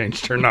opinion's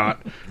changed or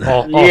not.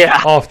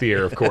 Off the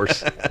air, of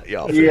course.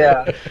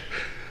 Yeah.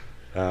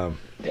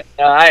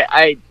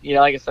 I you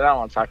know, like I said, I don't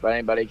want to talk about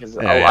anybody because,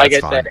 like I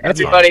said,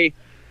 everybody,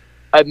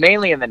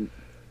 mainly in the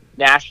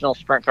national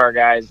sprint car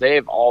guys,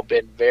 they've all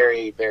been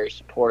very, very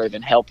supportive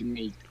and helping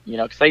me, you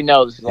know, because they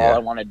know this is all I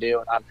want to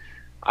do,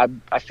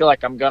 and I feel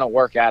like I'm gonna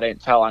work at it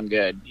until I'm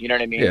good. You know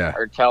what I mean? Yeah.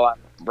 Or until I'm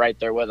right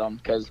there with them.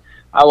 Because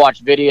I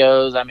watch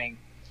videos. I mean,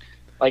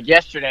 like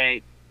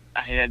yesterday,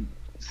 I had.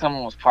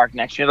 Someone was parked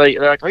next to me.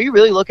 They're like, "Are you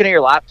really looking at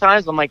your lap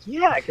times?" I'm like,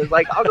 "Yeah," because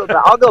like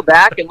I'll go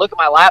back and look at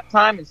my lap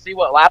time and see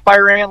what lap I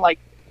ran, like,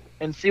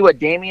 and see what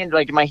Damien,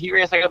 like in my heat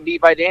race, I got beat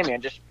by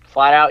Damien. Just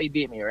flat out, he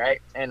beat me,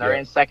 right? And I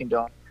ran second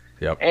to him.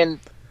 Yep. And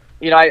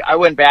you know, I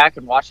went back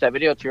and watched that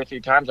video 2 or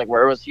 3 times. Like,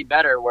 where was he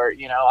better? Where,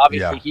 you know,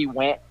 obviously he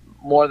went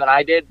more than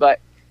I did, but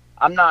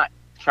I'm not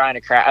trying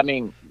to crash. I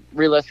mean,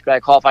 realistically, I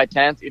qualified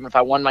 10th. Even if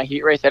I won my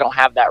heat race, they don't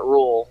have that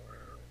rule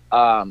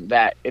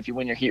that if you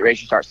win your heat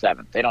race, you start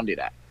 7th. They don't do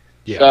that.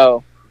 Yeah.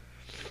 So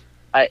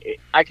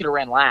I could have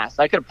ran last.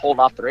 I could have pulled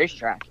off the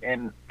racetrack,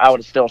 and I would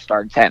have still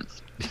started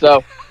 10th.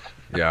 So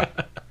Yeah.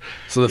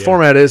 So the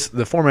format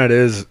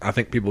is I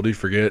think people do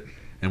forget,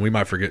 and we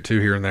might forget too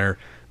here and there.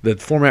 The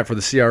format for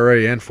the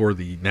CRA and for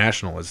the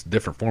national is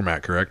different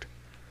format, correct?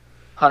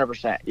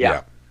 100%.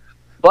 Yeah.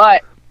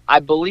 But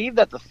I believe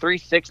that the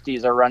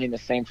 360s are running the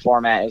same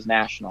format as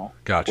national.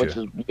 Gotcha. Which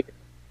is weird.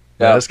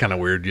 Yeah, that's kind of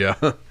weird. Yeah.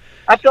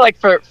 I feel like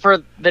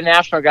for the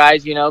national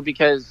guys,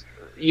 because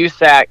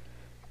USAC,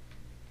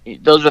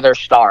 those are their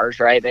stars,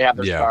 right? They have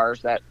their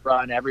stars that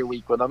run every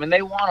week with them, and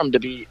they want them to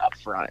be up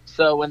front.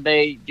 So when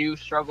they do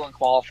struggle in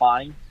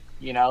qualifying,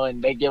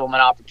 and they give them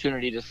an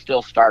opportunity to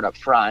still start up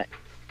front,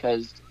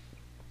 because,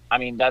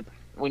 that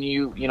when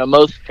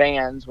most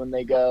fans, when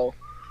they go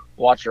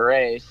watch a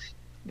race,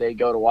 they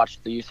go to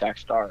watch the USAC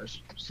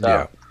stars.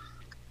 So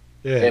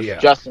if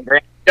Justin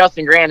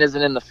Grant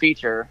isn't in the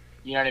feature,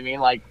 you know what I mean?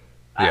 Like,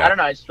 I don't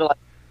know. I just feel like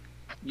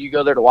you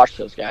go there to watch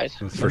those guys.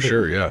 For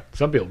sure, yeah.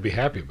 Some people would be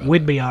happy about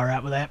We'd be all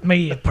right with that.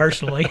 Me,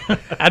 personally.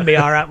 I'd be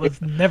all right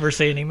with never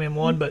seeing him in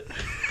one, but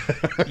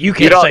you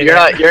can't say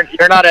that.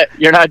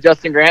 You're not a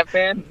Justin Grant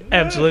fan?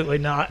 Absolutely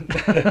not.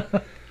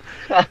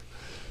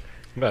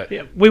 But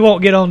we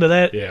won't get onto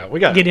that. Yeah,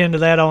 we got get into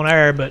that on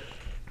air, but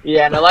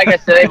yeah, no, like I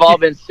said, they've all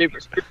been super,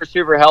 super,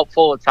 super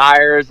helpful with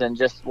tires and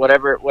just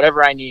whatever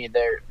I need.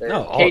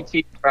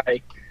 KT's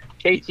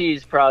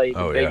probably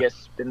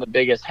been the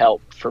biggest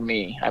help for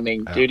me.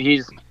 Dude,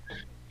 he's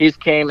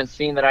came and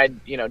seen that I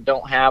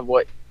don't have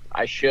what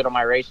I should on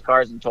my race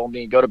cars and told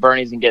me go to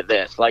Bernie's and get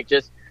this. Like,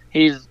 just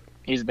he's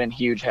been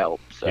huge help.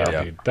 So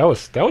dude, that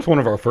was one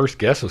of our first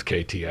guests was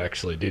KT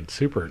actually. Dude,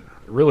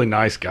 really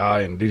nice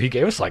guy, and dude, he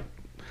gave us like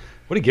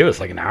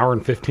an hour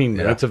and 15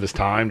 minutes of his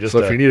time. Just so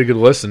if you need a good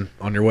listen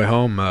on your way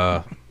home,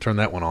 turn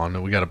that one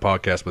on. We got a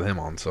podcast with him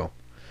on. So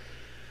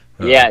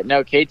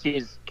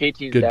KT's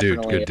good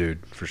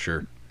dude for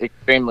sure.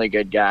 Extremely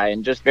good guy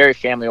and just very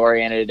family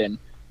oriented, and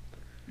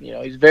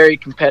he's very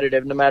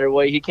competitive no matter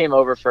what. He came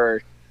over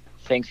for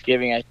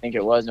Thanksgiving, I think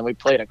it was, and we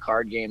played a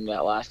card game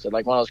that lasted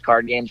like one of those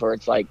card games where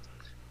it's like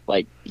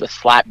the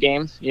slap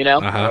games,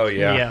 Oh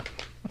yeah.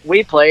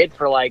 We played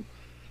for like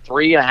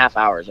 3.5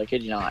 hours. I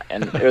kid you not.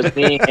 And it was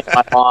me and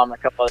my mom and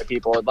a couple other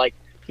people. Like,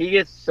 he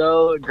gets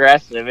so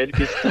aggressive.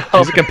 He's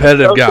a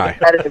competitive guy.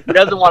 Competitive. He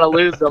doesn't want to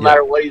lose no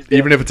matter what he's doing.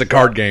 Even if it's a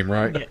card game,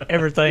 right? Yeah,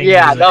 everything.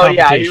 Yeah,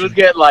 he was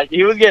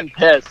getting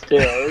pissed too.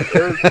 It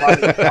was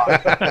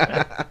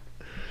funny.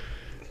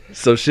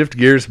 So shift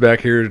gears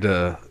back here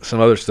to some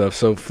other stuff.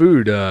 So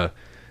food.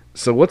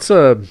 So what's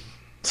some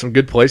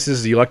good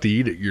places you like to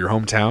eat at your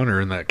hometown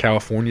or in that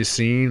California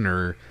scene,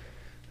 or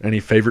any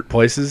favorite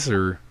places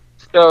or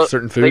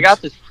certain foods?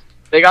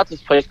 They got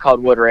this place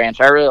called Wood Ranch.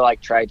 I really like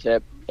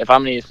tri-tip. If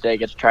I'm gonna eat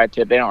steak, it's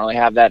tri-tip. They don't really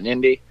have that in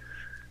Indy.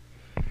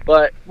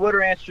 But Wood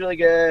Ranch is really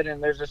good,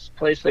 and there's this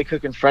place they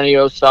cook in front of you,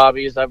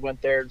 Osabi's. I've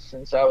went there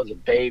since I was a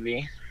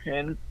baby,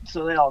 and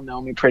so they all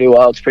know me pretty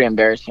well. It's pretty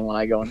embarrassing when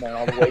I go in there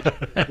all the way to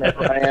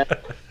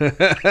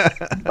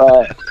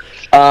But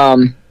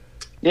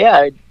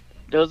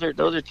those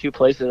are two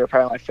places that are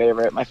probably my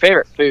favorite. My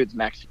favorite food's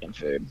Mexican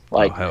food.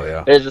 Like, hell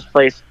yeah. There's this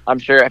place, I'm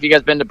sure. Have you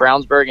guys been to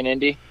Brownsburg in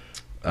Indy?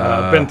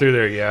 I've been through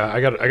there, yeah. I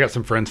got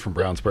some friends from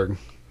Brownsburg.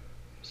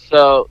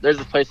 So there's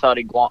this place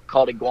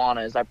called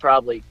Iguanas. I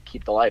probably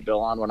keep the light bill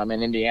on when I'm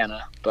in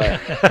Indiana,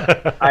 but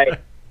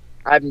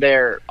I'm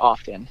there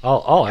often.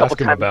 I'll ask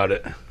him about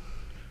it.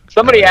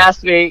 Somebody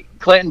asked me,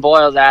 Clinton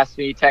Boyles asked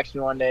me, he texted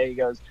me one day, he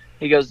goes,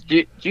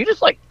 do you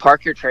just like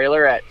park your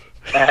trailer at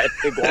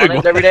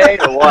Iguanas every day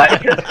or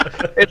what?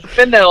 It's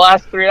been there the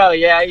last 3 hours.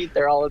 Yeah, I eat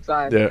there all the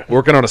time. Yeah,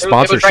 working on a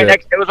sponsorship.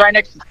 It was right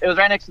next to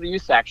the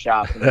USAC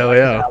shop. Hell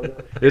yeah,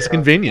 it's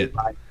convenient.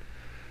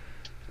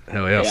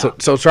 Hell yeah.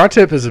 So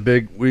tri-tip is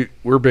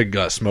we're big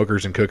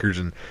smokers and cookers,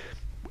 and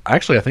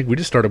actually I think we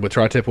just started with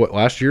tri-tip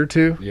last year or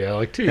two. Yeah,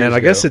 like 2 years and I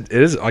ago. guess it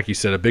is, like you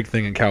said, a big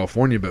thing in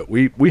California, but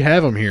we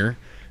have them here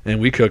and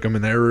we cook them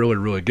and they're really,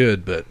 really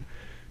good. But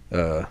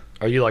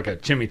are you like a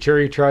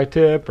chimichurri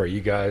tri-tip? Or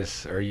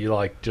are you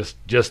like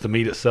just the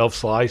meat itself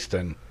sliced?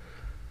 And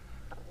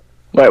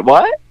wait,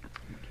 what?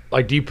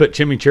 Like, do you put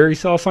chimichurri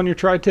sauce on your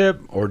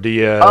tri-tip, or do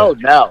you? Oh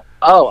no!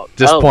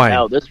 Plain.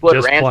 No, this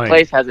Wood Ranch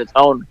place has its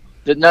own.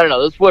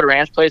 No. This Wood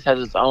Ranch place has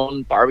its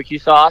own barbecue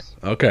sauce.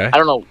 Okay. I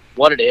don't know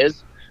what it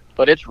is,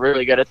 but it's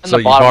really good. It's in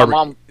the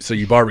bottom. So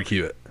you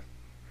barbecue it?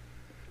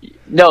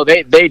 No,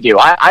 they do.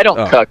 I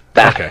don't cook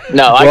that. Okay.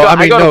 No,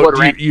 I go to Wood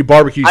Ranch. You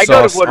barbecue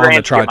sauce on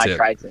the tri-tip.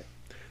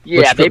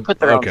 Yeah, they put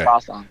their own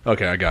sauce on.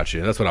 Okay, I got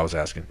you. That's what I was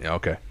asking. Yeah,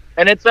 okay.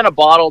 And it's in a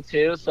bottle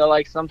too, so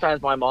like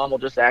sometimes my mom will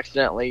just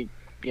accidentally,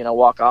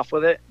 walk off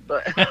with it.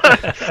 But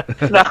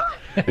no.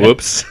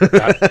 Whoops.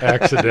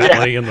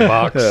 Accidentally in the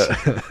box.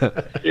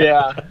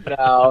 Yeah,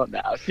 no.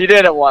 She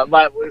didn't want.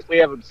 But we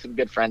have some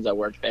good friends that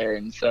work there,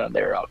 and so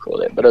they were all cool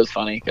with it. But it was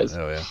funny because.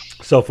 Oh yeah.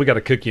 So if we got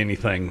to cook you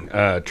anything,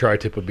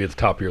 tri-tip would be at the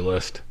top of your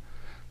list.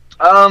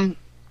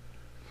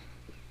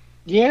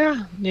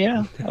 Yeah.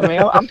 I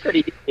mean, I'm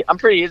pretty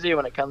easy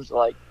when it comes to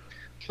like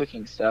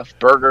cooking stuff.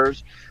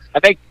 Burgers. I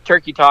make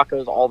turkey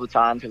tacos all the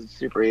time because it's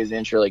super easy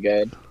and it's really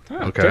good.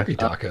 Oh, Okay. Turkey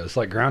tacos,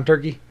 like ground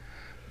turkey.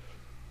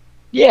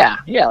 Yeah,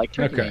 like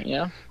turkey Okay. meat, you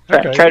know.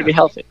 Okay, Try yeah. to be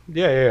healthy.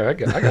 Yeah, I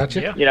got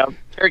you. Yeah. You know,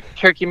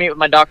 turkey meat with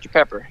my Dr.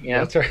 Pepper. You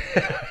know, That's right.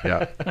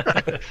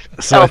 Yeah.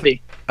 So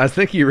healthy. I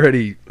think you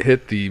already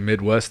hit the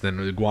Midwest. Then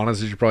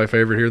iguanas is your probably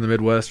favorite here in the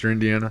Midwest or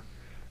Indiana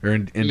or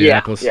in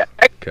Indianapolis. Yeah.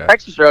 Okay.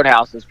 Texas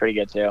Roadhouse is pretty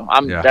good too.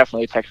 I'm Yeah.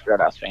 definitely a Texas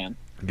Roadhouse fan.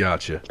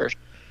 Gotcha. For sure.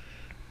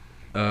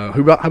 How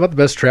about the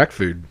best track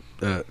food?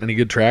 Any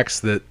good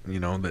tracks that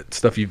that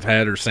stuff you've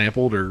had or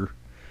sampled, or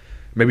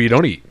maybe you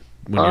don't eat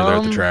when you're there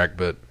at the track,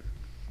 but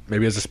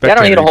maybe as a I spectator.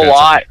 don't eat a you've whole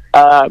had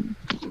lot.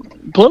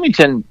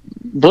 Bloomington.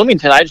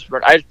 I just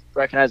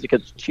recognize it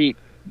because it's cheap.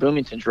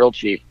 Bloomington's real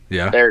cheap.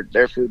 Yeah.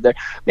 Their food there.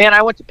 Man,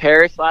 I went to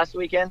Paris last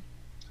weekend,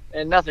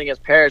 and nothing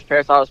against Paris.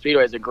 Paris Auto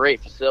Speedway is a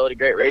great facility,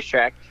 great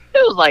racetrack. It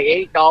was like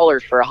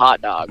 $8 for a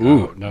hot dog.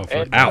 Ooh, No,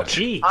 And- ouch.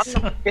 Jeez.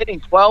 I'm not kidding.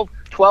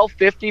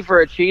 $12.50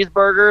 for a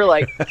cheeseburger,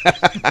 like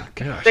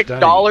gosh,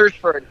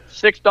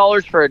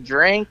 $6 for a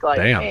drink. Like,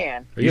 Damn.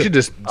 man, You should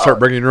just start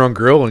bringing your own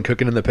grill and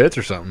cooking in the pits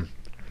or something.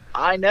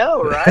 I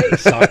know, right?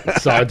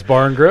 Sides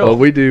Bar and Grill. Well,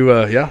 we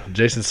do.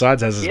 Jason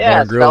Sides has his bar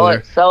Yeah, and grill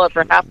there. sell it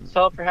for half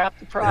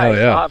the price. Hell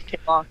yeah.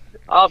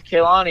 I'll have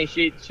Kaylani.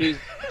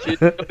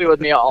 She'll be with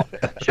me all.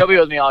 She'll be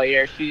with me all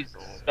year. She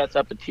sets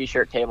up a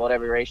t-shirt table at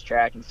every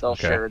racetrack and sells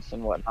Okay. shirts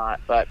and whatnot.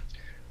 But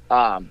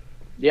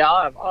yeah,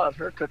 I'll have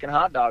her cooking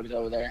hot dogs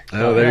over there.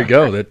 Oh, there you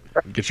go.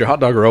 That get your hot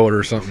dog roller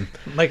or something.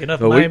 Make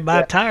enough Well, money to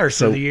buy tires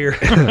so- for the year.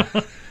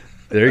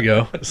 There you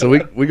go. So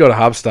we go to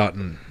Hobstadt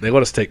and they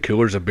let us take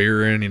coolers of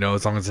beer in,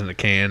 as long as it's in a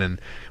can, and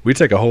we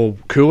take a whole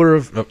cooler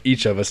of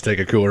each of us take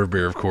a cooler of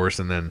beer, of course,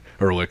 and then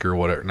or liquor,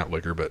 whatever, not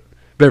liquor, but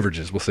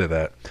beverages. We'll say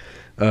that.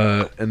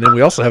 And then we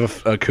also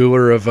have a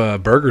cooler of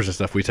burgers and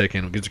stuff we take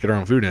in. We get our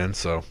own food in.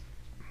 So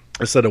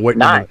instead of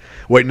waiting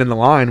in the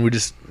line, we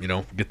just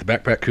get the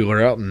backpack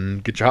cooler out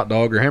and get your hot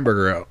dog or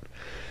hamburger out.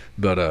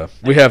 But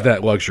we have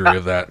that luxury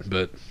of that.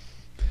 But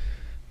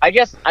I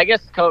guess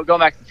going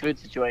back to the food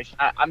situation,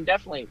 I'm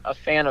definitely a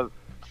fan of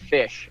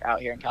fish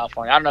out here in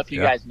California. I don't know if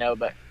you Yeah. guys know,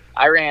 but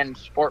I ran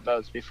sport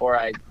boats before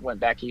I went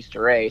back east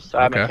to race. So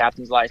I have Okay. a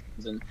captain's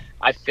license, and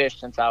I fished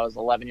since I was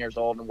 11 years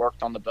old and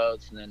worked on the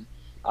boats. And then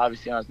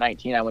obviously when I was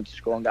 19, I went to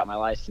school and got my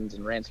license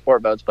and ran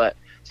sport boats. But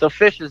so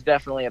fish is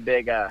definitely a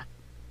big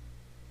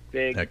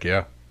heck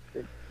yeah.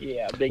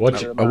 big.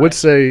 What's- deal of I mine. would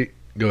say,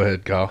 go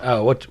ahead, Kyle.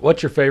 Oh,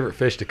 what's your favorite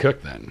fish to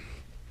cook then?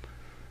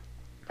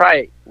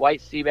 probably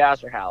white sea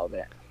bass or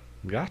halibut.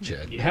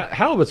 Gotcha.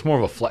 Halibut's more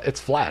of a flat. It's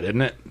flat,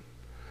 isn't it?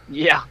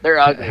 Yeah, they're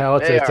ugly.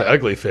 Halibut's They it's an are.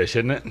 ugly fish,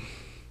 isn't it?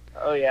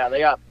 Oh yeah, they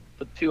got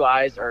the two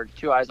eyes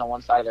on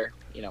one side of their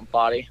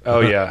body. Oh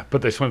yeah,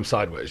 but they swim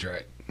sideways,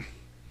 right?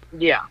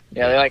 Yeah,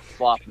 they like to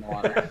flop in the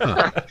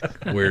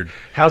water. Weird.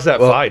 How's that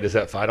Well- fight? Is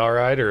that fight all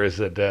right, or is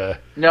it?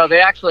 No, they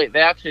actually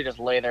just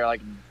lay there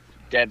like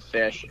dead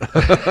fish.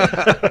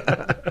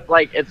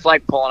 It's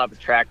like pulling up a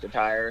tractor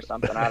tire or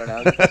something. I don't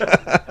know.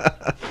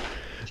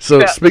 So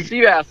The speak.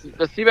 sea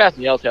bass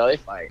and yellowtail, they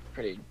fight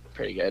pretty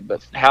good.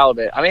 But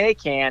halibut, I mean, they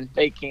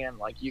can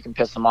like you can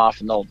piss them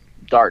off and they'll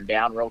dart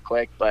down real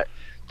quick. But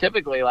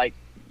typically, like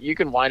you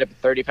can wind up a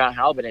 30-pound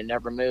halibut and it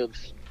never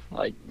moves.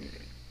 Like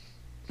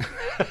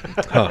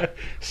Huh.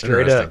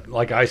 Straight Interesting. up,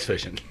 like ice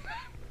fishing.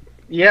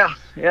 yeah.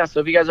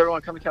 So if you guys ever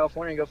want to come to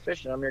California and go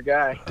fishing, I'm your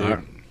guy.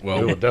 Dude, Well,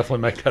 we will definitely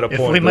make that a If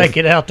point. we make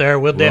it out there,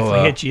 we'll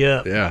definitely hit you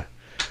up. yeah.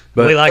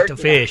 We But like to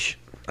fish.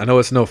 I know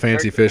it's no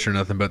fancy fish or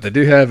nothing, but they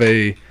do have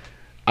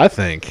I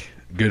think,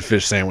 good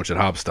fish sandwich at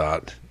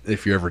Hobstadt.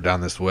 If you're ever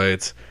down this way,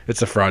 it's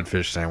a fried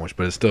fish sandwich,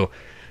 but it's still.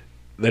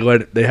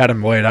 They had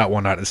them laid out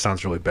one night. It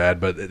sounds really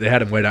bad, but they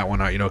had them laid out one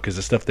night, because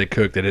the stuff they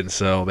cooked they didn't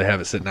sell. They have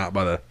it sitting out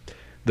by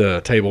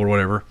the table or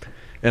whatever.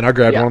 And I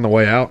grabbed Yeah. one on the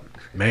way out.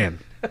 Man,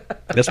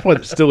 that's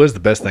probably still is the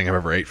best thing I've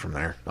ever ate from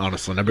there.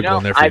 Honestly, and I've been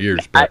going there for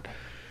years. But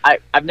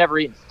I've never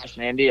eaten fish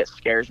in Indy. It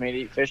scares me to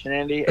eat fish in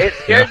Indy. It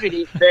scares me to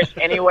eat fish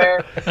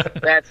anywhere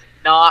that's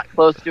not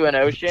close to an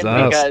ocean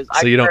because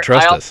so you don't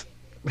trust us.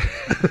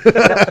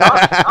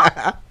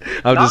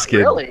 I'm just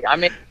kidding. Really. I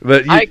mean,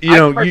 But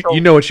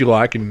you know what you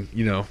like, and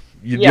you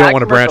Yeah, don't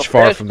want to branch commercial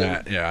far fish from is-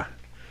 that. Yeah,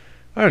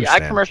 I I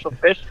understand. commercial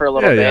fished for a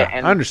little bit, yeah,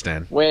 and I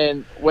understand.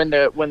 when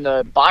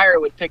the buyer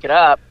would pick it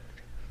up,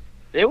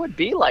 it would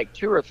be like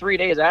 2 or 3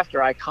 days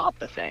after I caught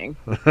the thing,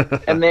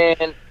 and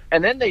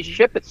then they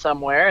ship it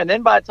somewhere, and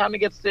then by the time it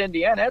gets to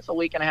Indiana, it's a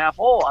week and a half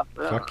old.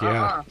 Fuck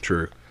yeah.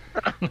 True.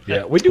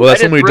 Yeah, we do. Well,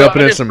 that's I when we just dump it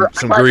ru- I in just some ru- I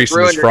some probably grease and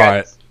ruined just your fry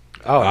it. guys'-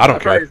 oh, I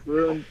don't probably care. just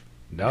ruined-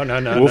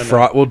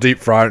 We'll deep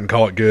fry it and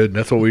call it good.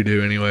 That's what we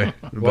do anyway.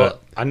 Well,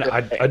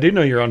 I do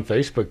know you're on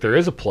Facebook. There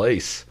is a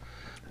place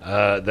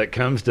that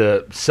comes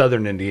to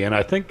Southern Indiana.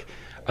 I think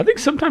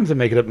sometimes they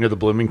make it up near the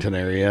Bloomington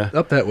area.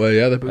 Up that way,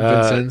 yeah. The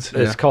Vincennes.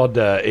 It's called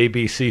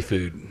AB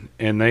Seafood,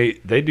 and they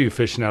do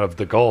fishing out of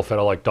the Gulf, out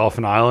of like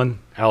Dauphin Island,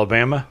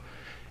 Alabama,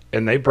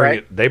 and they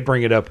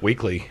bring it up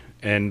weekly.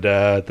 And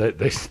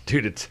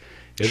dude,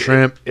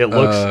 Shrimp, it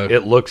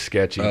looks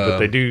sketchy, but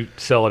they do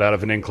sell it out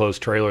of an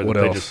enclosed trailer that what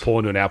they else? just pull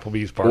into an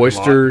Applebee's parking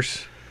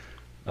Oysters.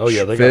 Oh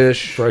yeah, they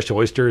fish, got fresh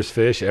oysters,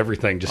 fish,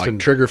 everything. Just like in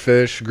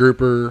triggerfish,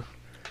 grouper,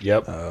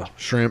 Yep.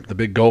 shrimp, the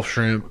big Gulf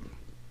shrimp,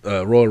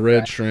 royal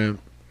red shrimp.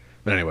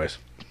 But anyways,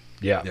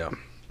 Yeah. yeah,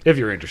 If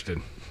you're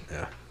interested.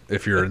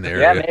 if you're in the Yeah,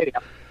 area. maybe.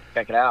 I'll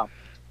check it out.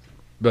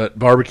 But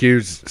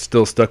barbecue's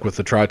still stuck with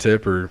the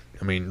tri-tip, or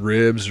I mean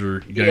ribs,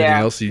 or you got Yeah.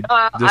 anything else? You No,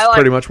 I just like-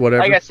 pretty much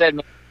whatever. Like I said,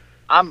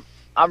 man,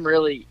 I'm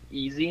really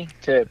easy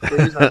to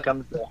please when it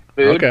comes to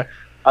food. Okay,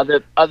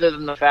 Other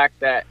than the fact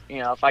that,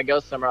 if I go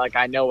somewhere, like,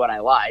 I know what I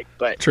like,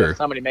 but Sure. if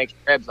somebody makes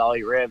ribs, I'll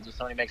eat ribs. If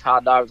somebody makes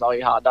hot dogs, I'll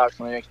eat hot dogs. If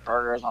somebody makes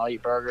burgers, I'll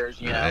eat burgers.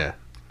 yeah.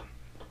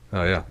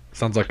 Oh yeah,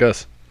 sounds like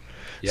us.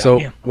 Yeah. So,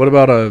 Yeah. what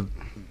about you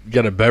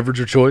got a beverage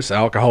of choice,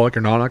 alcoholic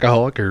or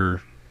non-alcoholic,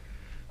 or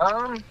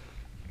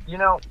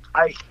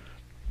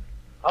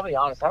I'll be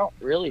honest, I don't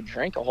really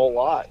drink a whole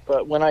lot,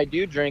 but when I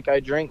do drink, I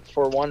drink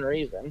for one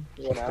reason,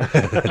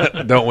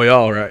 don't we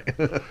all? Right?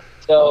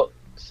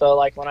 So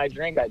like when I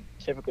drink, I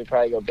typically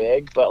probably go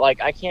big, but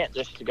like I can't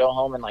just go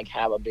home and like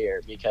have a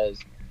beer because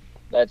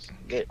I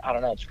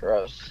don't know, it's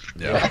gross.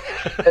 Yeah.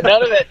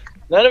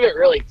 None of it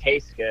really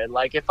tastes good.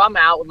 Like if I'm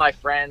out with my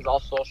friends, I'll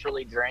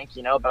socially drink,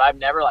 but I've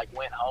never like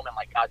went home and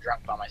like got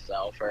drunk by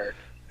myself, or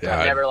Yeah,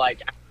 I've never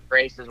like after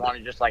races want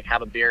to just like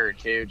have a beer or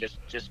two just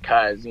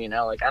cause,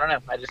 like I don't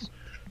know.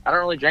 I don't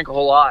really drink a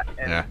whole lot.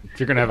 And Yeah. If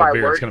you're gonna have If a I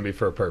beer, work- it's gonna be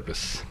for a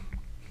purpose.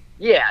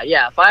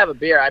 yeah. If I have a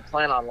beer, I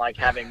plan on like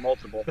having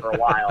multiple for a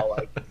while.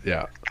 Like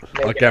yeah.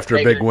 make Like it- after a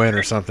make big it- win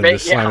or something, make-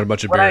 just slamming a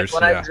bunch of when beers.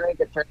 When Yeah. I drink,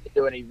 it turns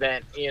into an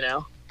event,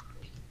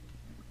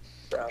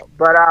 So,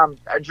 but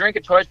a drink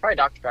of choice, probably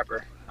Dr.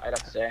 Pepper, I'd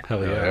have to say.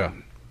 Hell yeah. Yeah.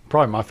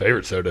 Probably my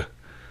favorite soda.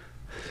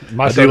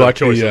 My I do soda of like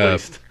choice the, at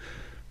least.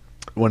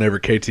 Whenever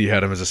KT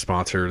had him as a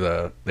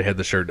sponsor, they had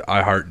the shirt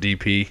 "I Heart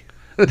DP"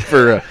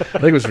 for I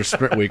think it was for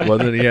Sprint Week,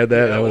 wasn't it? He had that.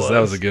 Yeah, that it was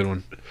was. a good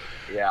one.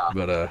 Yeah.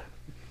 But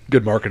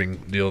good marketing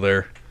deal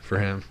there for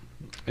him.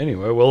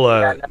 Anyway,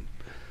 Yeah,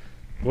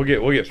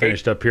 we'll get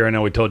finished up here. I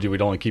know we told you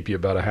we'd only keep you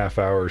about a half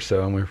hour or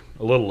so, and we're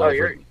a little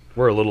over.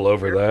 We're a little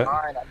over You're that.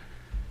 fine.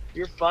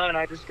 You're fine.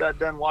 I just got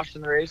done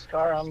washing the race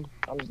car. I'm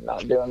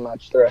not doing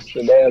much the rest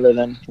of the day other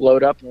than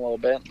load up in a little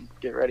bit and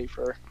get ready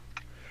for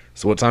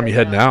So what time you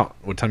heading out?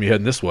 What time you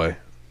heading this way?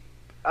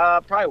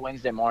 probably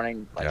Wednesday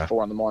morning, like Yeah.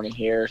 4 a.m.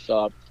 here. So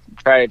I'll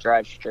try to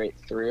drive straight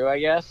through, I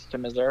guess, to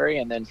Missouri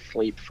and then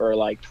sleep for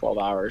like 12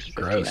 hours,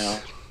 15 Gross. hours.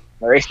 on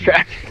The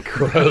racetrack.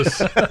 Gross.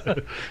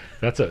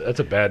 That's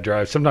a bad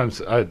drive. Sometimes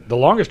the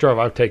longest drive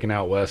I've taken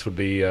out west would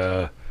be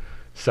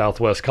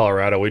southwest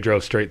Colorado. We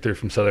drove straight through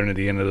from Southern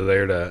Indiana to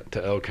there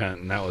to Elk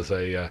Hunt, and that was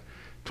a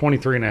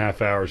 23 and a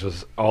half hours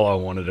was all I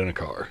wanted in a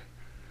car.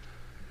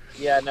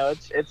 Yeah, no,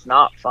 it's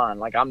not fun.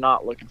 Like I'm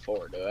not looking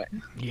forward to it.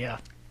 Yeah.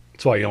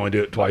 That's why you only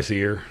do it twice a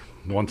year,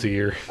 once a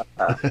year.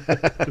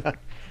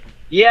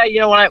 Yeah,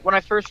 when I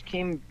first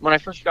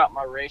got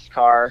my race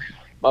car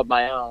of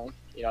my own,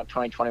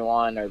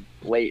 2021 or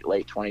late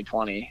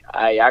 2020,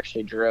 I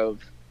actually drove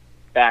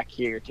back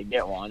here to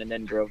get one and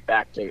then drove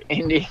back to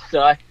Indy.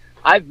 So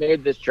I've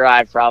made this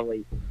drive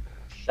probably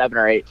 7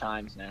 or 8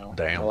 times now.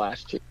 Damn. In the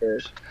last 2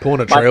 years.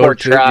 Pulling a My trailer poor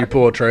too? truck. You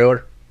pull a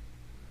trailer?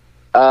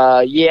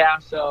 Yeah.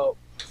 So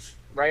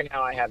right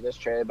now I have this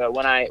trailer, but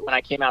when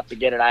I came out to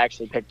get it, I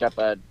actually picked up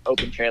an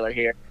open trailer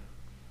here,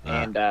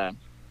 and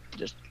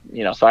just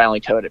so I only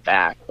towed it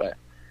back. But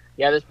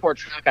yeah, this poor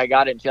truck, I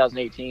got it in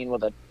 2018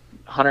 with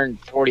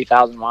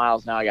 140,000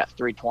 miles. Now I got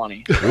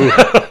 320.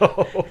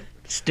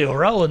 Still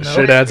rolling though.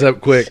 Shit adds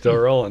up quick. Still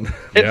rolling.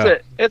 Yeah.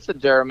 It's a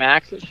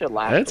Duramax. It should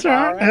last. That's a all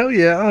while, right. Hell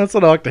yeah, that's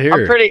what I like to hear.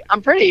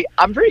 I'm pretty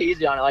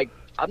easy on it. Like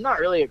I'm not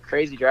really a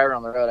crazy driver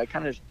on the road. I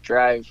kind of just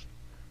drive.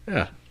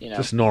 Yeah, You know,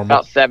 just normal.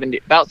 about 70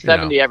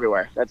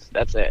 everywhere.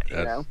 That's it.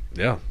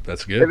 Yeah,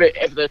 that's good.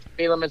 If the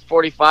speed limit's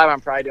 45, I'm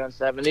probably doing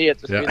 70. If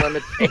the speed Yeah.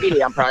 limit's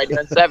 80, I'm probably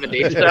doing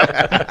 70. So,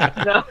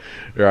 no.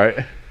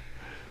 Right?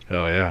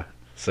 Oh yeah,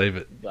 save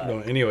it. But,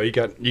 Well, anyway, you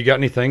got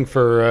anything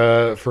for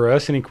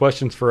us? Any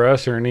questions for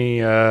us, or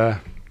any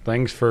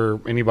things for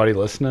anybody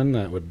listening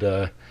that would?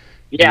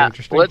 yeah,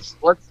 interesting.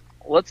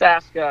 let's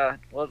ask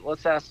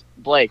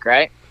Blake,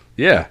 right?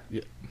 Yeah.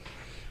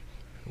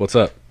 What's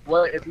up?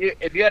 Well, if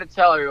you had to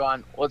tell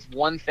everyone, what's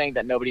one thing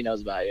that nobody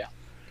knows about you?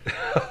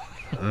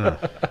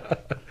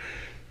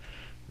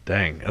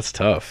 Dang, that's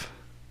tough.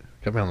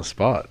 Got me on the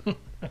spot.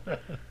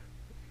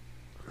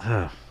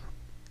 I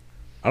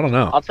don't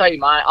know. I'll tell you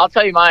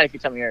mine if you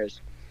tell me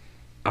yours.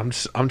 I'm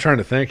trying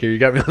to think here. You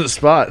got me on the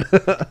spot.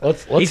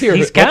 Let's He's, hear.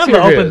 he's let's kind of hear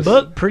an open his.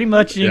 book. Pretty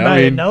much Yeah, I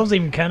anybody mean- that knows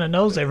him kind of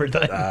knows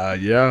everything.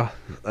 Yeah.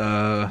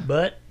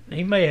 But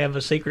he may have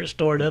a secret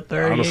stored up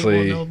there. Honestly-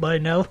 He ain't want nobody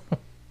know.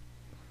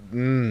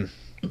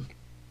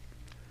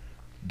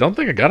 Don't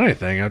think I got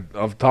anything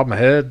off the top of my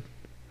head.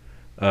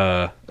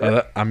 I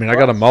mean, I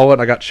got a mullet,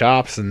 I got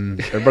chops, and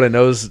everybody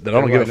knows that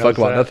I don't give a fuck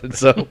Everybody about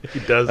knows nothing. So,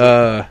 He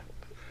does.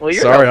 Well,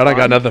 you're sorry, no I don't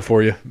got fun. nothing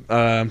for you.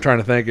 I'm trying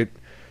to think.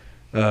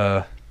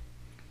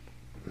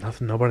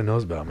 Nothing nobody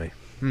knows about me.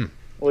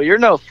 Well, you're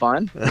no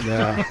fun.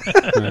 Yeah.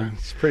 Yeah,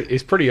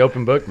 he's pretty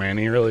open book, man.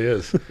 He really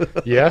is.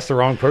 You asked the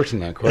wrong person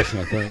that question,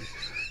 I think.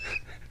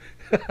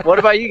 What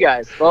about you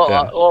guys? Well,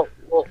 Yeah.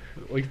 Well,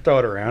 We can throw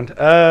it around.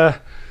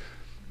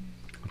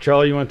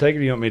 Charlie, you want to take it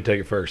or you want me to take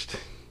it first?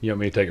 You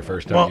want me to take it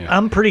first, don't Well, you?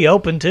 I'm pretty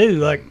open too.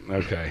 Like,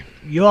 Okay.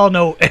 you all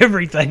know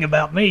everything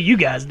about me. You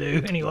guys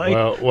do anyway.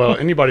 Well,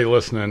 anybody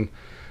listening,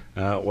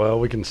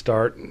 we can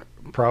start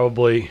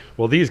probably.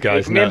 Well, these it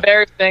guys can be know.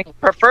 embarrassing,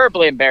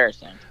 preferably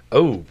embarrassing.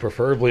 Oh,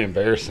 preferably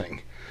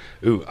embarrassing.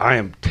 Ooh, I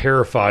am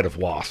terrified of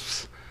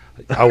wasps.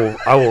 I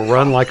will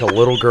run like a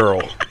little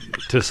girl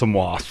to some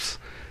wasps.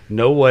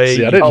 No way.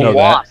 See, I didn't A know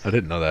wasp. that. I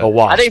didn't know that. A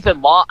wasp. I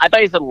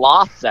thought you said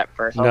lost at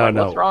first. I was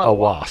like, what's wrong a with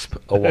wasp.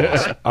 A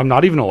wasp. I'm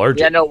not even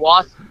allergic. Yeah, no,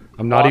 wasp.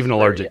 I'm not even wasps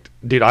are- allergic,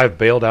 dude. I've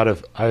bailed out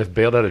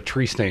of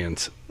tree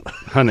stands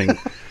hunting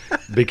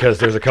because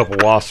there's a couple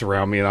wasps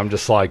around me, and I'm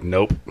just like,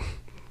 nope,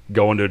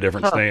 going to a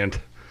different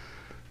stand.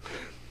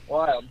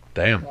 Wild.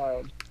 Damn.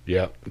 Wild.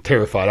 Yeah,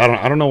 terrified.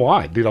 I don't know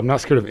why, dude. I'm not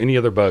scared of any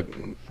other bug.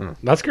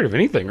 Not scared of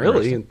anything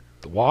really. And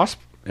the wasp,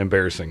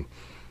 embarrassing.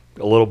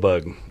 A little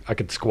bug, I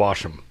could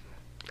squash them.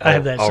 I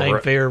have that same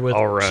fear with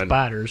I'll run.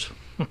 spiders.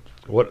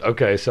 What?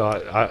 Okay, so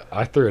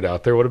I threw it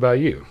out there. What about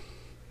you?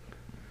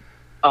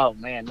 Oh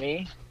man,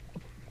 me.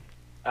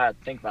 I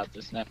think about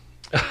this now.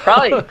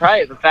 Probably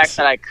the fact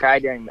that I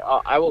cried during.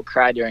 I will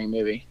cry during a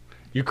movie.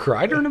 You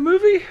cried during a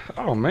movie?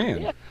 Oh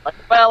man. Yeah,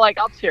 but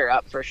I'll tear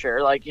up for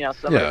sure. Like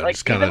somebody Yeah, like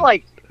just kinda- even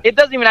like it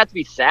doesn't even have to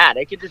be sad.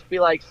 It could just be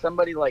like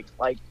somebody like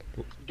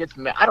gets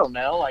I don't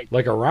know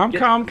Like a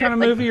rom-com kind of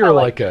like, movie, yeah, or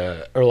like-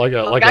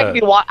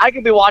 I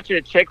could be watching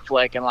a chick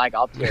flick and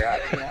I'll tear up.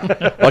 You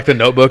know? Like the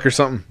Notebook or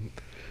something.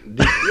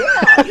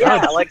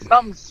 yeah, like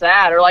something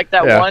sad or like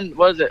that Yeah. one.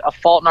 What was it? A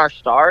Fault in Our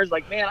Stars.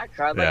 Like man, I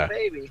cried like Yeah. a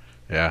baby.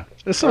 Yeah,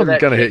 there's something that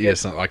kind of hit chick you is-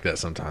 something like that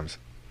sometimes.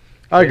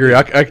 I agree.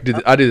 I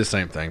do the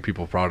same thing.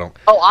 People probably don't.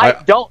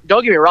 Oh,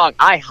 don't get me wrong.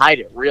 I hide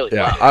it really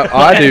Yeah, well.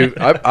 I do.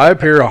 I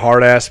appear a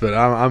hard ass, but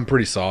I'm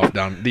pretty soft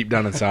deep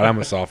down inside. I'm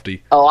a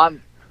softie. Oh,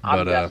 I'm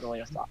But,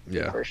 definitely a soft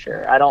yeah. for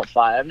sure. I don't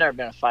fight. I've never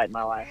been in a fight in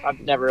my life. I've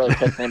never really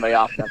pissed anybody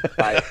off enough to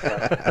fight.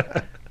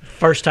 So.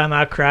 First time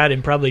I cried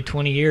in probably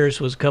 20 years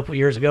was a couple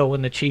years ago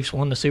when the Chiefs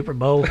won the Super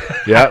Bowl.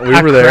 Yeah, we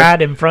I were there.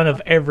 cried in front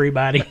of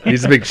everybody.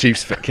 He's a big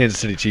Kansas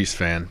City Chiefs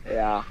fan.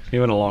 Yeah. He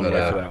went a long But,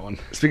 way for that one.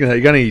 Speaking of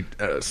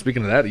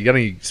that, you got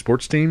any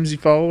sports teams you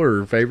follow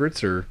or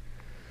favorites or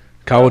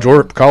college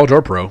or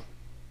pro?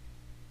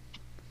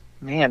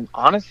 Man,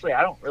 honestly,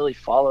 I don't really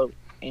follow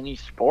any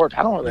sport.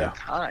 I don't really Yeah. have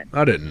time.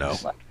 I didn't know.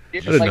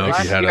 It's didn't like know if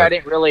last you had year, a- I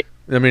didn't really.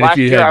 I mean, Last if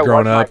you year I had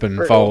grown watched my up and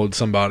first- followed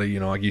somebody,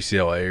 like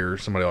UCLA or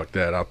somebody like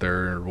that out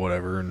there or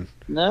whatever, and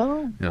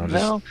No, You know, just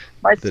no.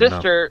 My didn't know.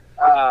 sister,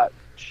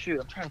 shoot,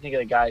 I'm trying to think of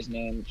the guy's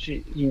name.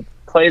 He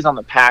plays on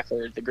the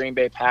Packers, the Green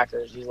Bay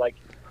Packers. He's like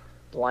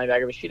the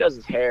linebacker, but she does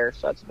his hair,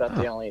 so that's about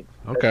the only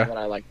okay. person that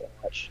I like to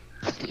watch.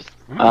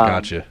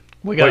 gotcha.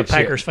 We got Wait, a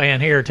Packers fan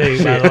here, too,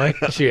 by the way.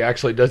 She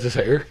actually does his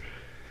hair.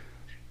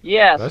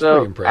 Yeah, That's so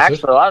pretty impressive.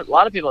 actually, a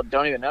lot of people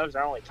don't even know because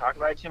I don't really talk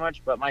about it too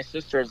much. But my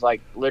sister is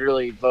like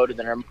literally voted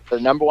the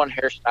number one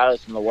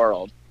hairstylist in the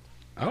world.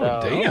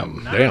 Oh, So-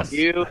 damn. Damn. If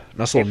you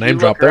Nice little if name you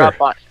drop look her there.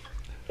 up on-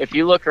 if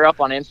you look her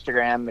up on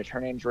Instagram, her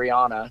name's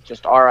Rihanna,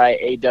 just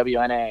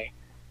RIAWNA,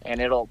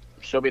 and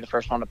she'll be the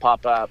first one to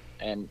pop up.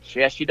 And she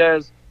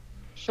does.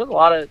 She does a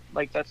lot of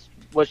that's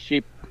what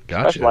she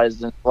Gotcha.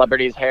 specializes in,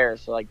 celebrities' hair.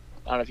 So I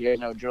don't know if you guys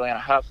know who Juliana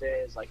Huff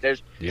is.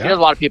 She Yeah. has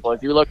a lot of people.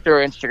 If you look through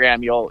her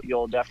Instagram,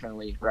 you'll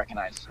definitely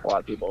recognize a lot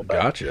of people.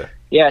 But Gotcha.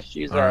 yeah,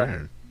 she's All right.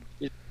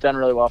 she's done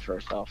really well for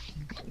herself.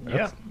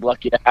 Yeah.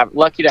 Lucky to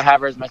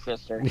have her as my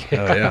sister. Oh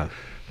yeah.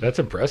 That's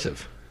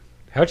impressive.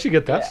 How'd she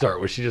get that Yeah.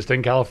 start? Was she just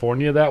in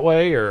California that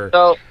way, or?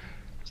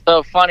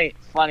 So funny.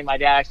 My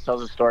dad actually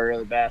tells the story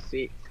really best.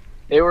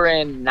 They were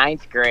in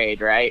 9th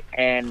grade, right?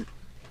 And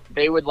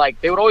they would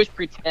always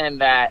pretend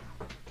that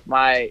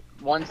my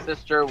one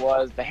sister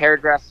was the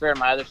hairdresser and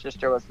my other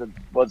sister was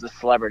the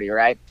celebrity,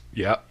 right?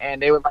 Yeah.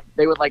 And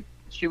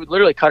she would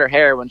literally cut her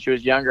hair when she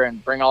was younger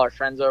and bring all her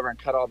friends over and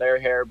cut all their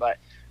hair. But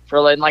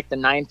in the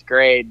 9th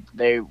grade,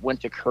 they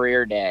went to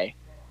career day,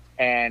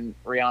 and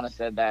Rihanna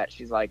said that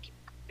she's like,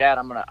 Dad,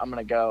 I'm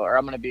gonna go, or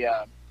I'm gonna be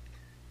a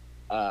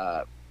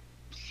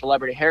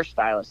celebrity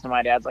hairstylist. And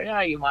my dad's like,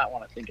 you might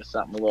want to think of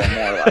something a little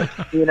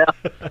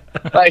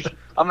more like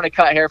I'm gonna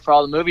cut hair for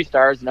all the movie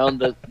stars and own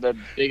the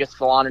biggest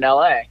salon in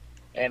LA.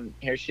 And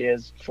here she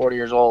is, 40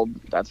 years old.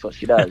 That's what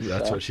she does.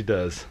 That's so. what she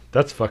does.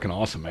 That's fucking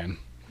awesome, man.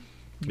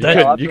 You,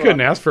 That- you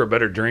couldn't ask for a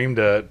better dream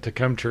to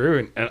come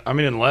true. And I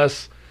mean,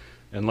 unless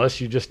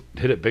you just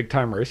hit it big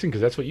time racing,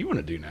 because that's what you want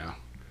to do now.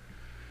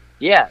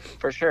 Yeah,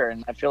 for sure.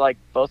 And I feel like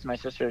both of my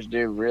sisters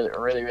do really,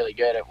 really, really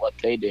good at what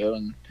they do.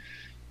 And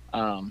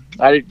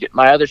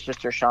my other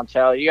sister,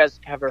 Chantel, you guys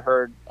ever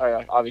heard,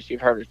 obviously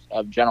you've heard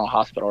of General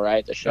Hospital,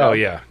 right? The show. Oh,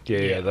 yeah.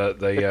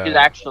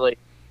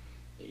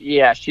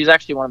 Yeah. She's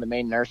actually one of the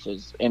main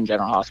nurses in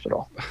General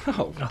Hospital.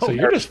 Oh, so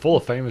you're just full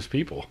of famous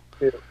people.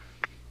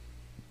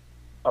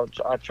 I'm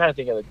trying to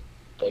think of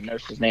the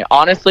nurse's name.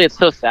 Honestly, it's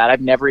so sad. I've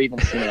never even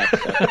seen an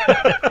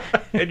episode.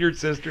 And your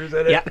sister's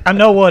in it? Yeah, I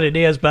know what it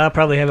is, but I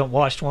probably haven't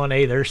watched one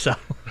either, so.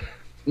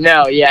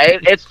 No, yeah,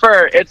 it's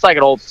like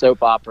an old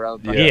soap opera.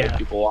 But Yeah.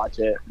 people watch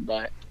it,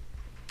 but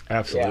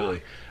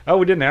Absolutely. Oh,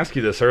 we didn't ask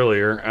you this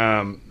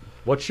earlier.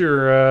 What's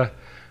your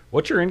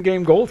end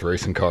game goal with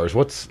racing cars?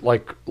 What's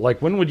like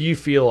when would you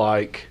feel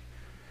like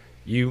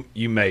you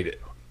made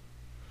it?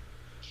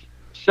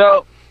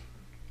 So,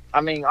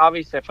 I mean,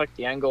 obviously, I feel like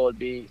the end goal would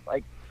be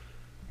like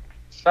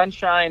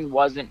Sunshine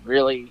wasn't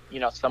really,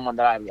 someone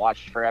that I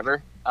watched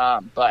forever.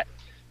 But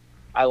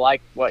I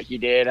liked what he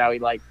did, how he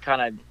like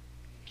kind of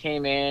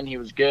came in, he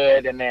was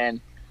good, and then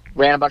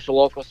ran a bunch of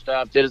local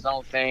stuff, did his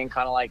own thing,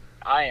 kind of like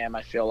I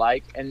feel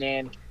like. And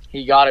then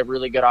he got a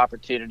really good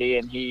opportunity,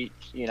 and he,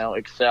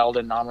 excelled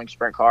in non-wing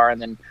sprint car,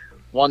 and then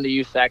won the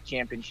USAC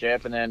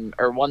championship, and then,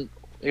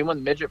 he won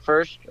the midget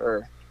first,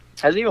 or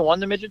has he even won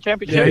the midget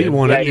championship? Yeah, he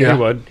won it.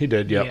 Yeah. He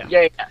did. Yep.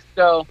 Yeah.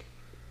 So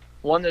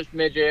won this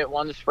midget,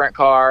 won the sprint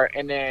car,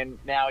 and then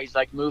now he's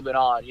like moving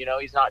on.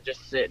 He's not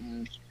just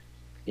sitting,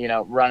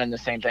 running the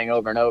same thing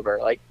over and over.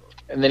 Like,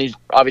 and then he's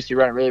obviously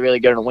running really, really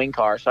good in a wing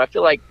car. So I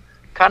feel like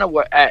kind of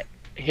what at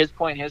his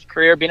point in his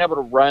career, being able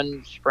to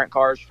run sprint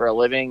cars for a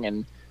living,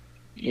 and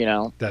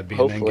that'd be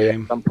hopefully an end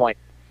game. at some point.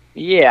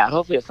 Yeah,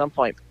 hopefully at some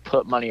point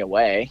put money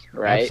away,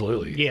 right?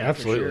 Absolutely. Yeah,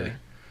 absolutely.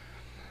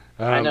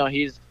 Sure. I know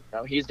he's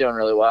doing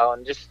really well,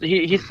 and just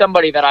he's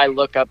somebody that I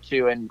look up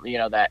to, and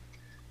that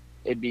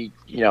it'd be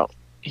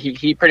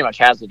he pretty much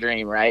has the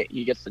dream, right?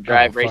 He gets to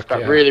drive race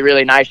cars, yeah. really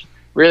really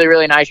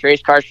nice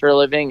race cars for a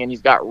living, and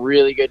he's got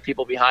really good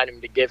people behind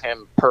him to give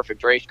him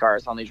perfect race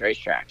cars on these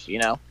racetracks.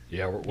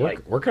 Yeah,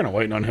 we're kind of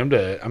waiting on him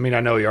to. I mean, I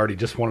know he already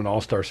just won an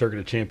All-Star Circuit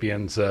of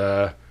Champions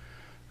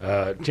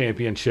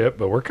championship,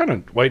 but we're kind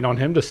of waiting on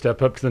him to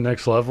step up to the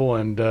next level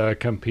and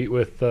compete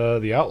with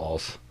the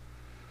Outlaws.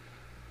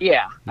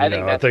 Yeah,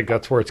 I think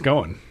that's where it's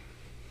going.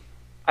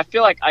 I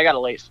feel like I got a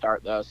late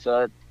start though,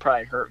 so it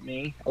probably hurt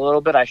me a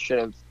little bit. I should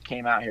have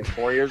came out here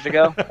 4 years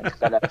ago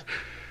instead of.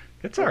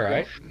 It's all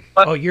right.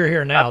 But you're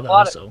here now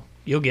though, so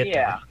you'll get there.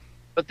 Yeah,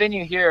 but then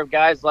you hear of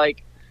guys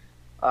like,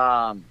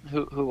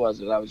 who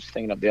was it? I was just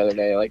thinking of the other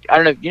day. Like,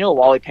 I don't know, what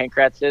Wally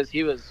Pankratz is?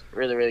 He was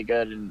really, really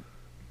good, and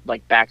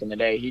like back in the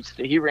day,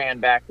 he ran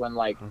back when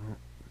like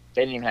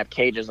they didn't even have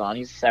cages on.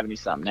 He's 70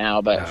 something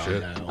now, but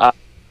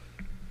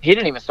he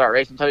didn't even start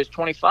racing until he was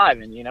 25,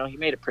 and he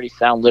made a pretty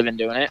sound living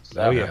doing it.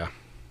 So, Oh yeah.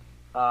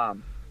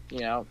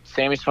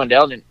 Sammy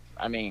Swindell didn't.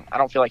 I mean, I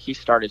don't feel like he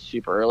started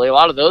super early. A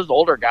lot of those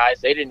older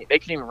guys, they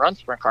couldn't even run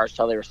sprint cars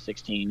till they were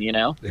 16.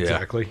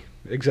 Exactly.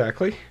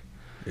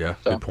 Yeah,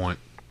 So, good point.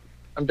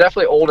 I'm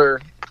definitely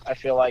older, I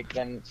feel like,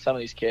 than some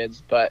of these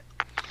kids, but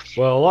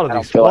Well, a lot I don't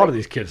of feel like-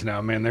 these kids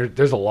now, man.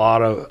 There's a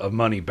lot of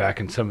money back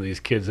in some of these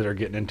kids that are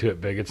getting into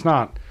it big. It's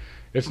not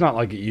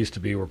like it used to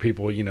be where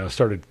people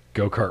started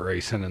go-kart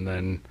racing and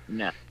then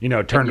no.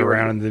 turned you were-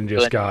 around and then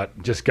just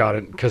got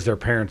it because their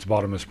parents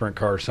bought them a sprint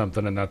car or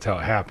something, and that's how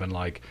it happened.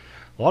 Like,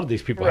 a lot of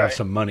these people have Right.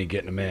 some money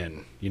getting them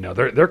in.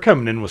 They're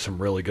coming in with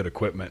some really good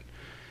equipment.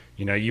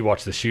 You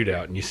watch the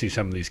shootout and you see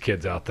some of these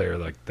kids out there,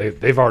 like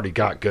they've already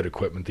got good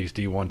equipment, these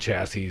D1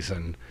 chassis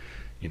and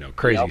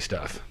crazy Yep.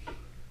 stuff.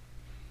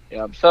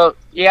 Yeah. So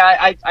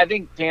yeah, I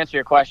think to answer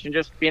your question,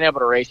 just being able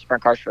to race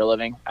sprint cars for a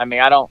living. I mean,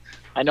 I know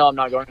I'm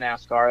not going to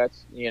NASCAR.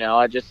 That's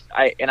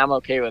and I'm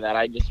okay with that.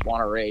 I just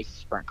want to race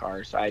sprint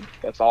cars.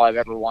 That's all I've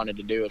ever wanted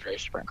to do is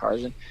race sprint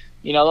cars. And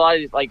a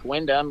lot of like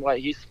Wyndham,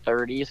 he's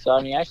 30, so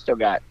I mean, I still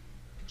got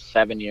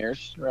 7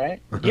 years,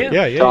 right? Yeah.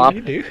 So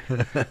you do.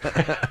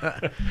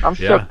 I'm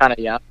still Yeah. kind of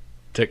young,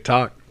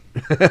 TikTok.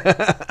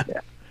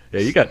 Yeah,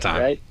 you got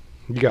time. right?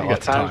 You got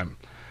lots of time. time.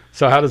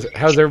 So how's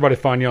everybody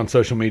find you on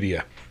social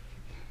media?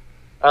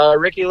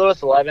 Ricky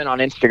Lewis 11 on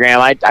Instagram.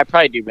 I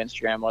probably do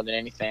Instagram more than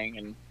anything,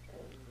 and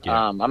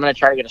Yeah. I'm gonna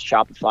try to get a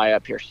Shopify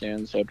up here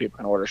soon so people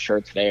can order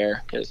shirts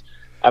there, because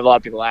I have a lot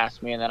of people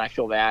ask me, and then I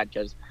feel bad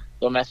because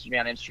they'll message me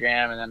on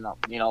Instagram and then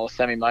they'll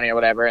send me money or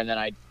whatever, and then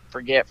I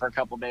forget for a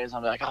couple of days.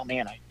 I'll be like, oh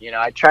man,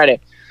 I try to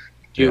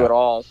do Yeah. it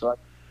all. So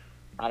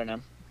I don't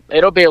know.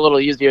 It'll be a little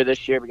easier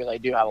this year because I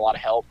do have a lot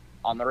of help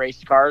on the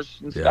race cars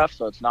and Yeah. stuff,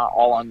 so it's not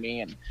all on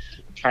me, and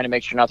trying to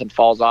make sure nothing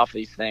falls off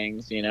these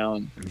things,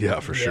 and Yeah,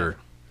 for sure.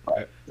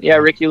 yeah,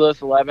 Ricky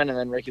Lewis 11, and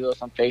then Ricky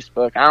Lewis on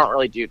Facebook. I don't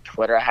really do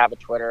Twitter. I have a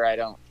Twitter. I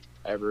don't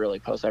ever really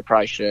post. I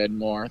probably should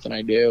more than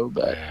I do,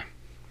 but Yeah.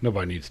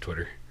 Nobody needs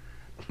Twitter.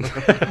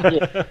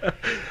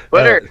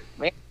 Twitter,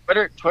 man,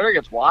 Twitter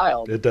gets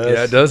wild. It does.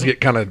 Yeah, it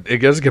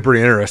does get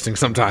pretty interesting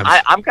sometimes.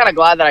 I'm kind of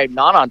glad that I'm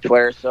not on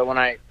Twitter, so when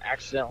I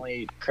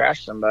accidentally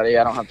crash somebody,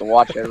 I don't have to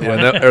watch it.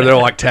 Yeah, or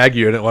they'll like tag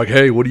you and it like,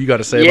 hey, what do you got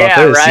to say Yeah,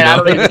 about this?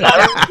 right. You know?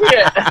 I don't see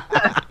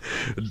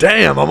it.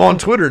 Damn, I'm on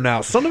Twitter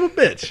now, son of a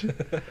bitch.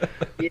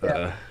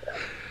 Yeah.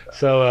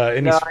 So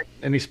No,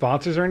 any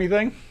sponsors or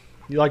anything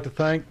you like to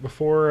thank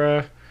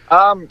before?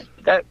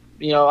 That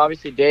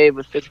obviously Dave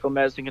with Physical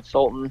Medicine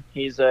Consultant.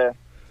 He's the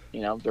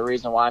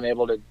reason why I'm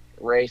able to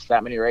race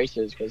that many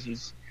races, because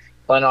he's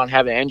planning on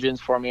having engines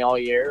for me all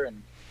year,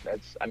 and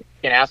I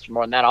can't ask for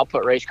more than that. I'll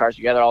put race cars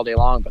together all day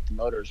long, but the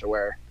motors are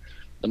where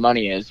the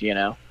money is,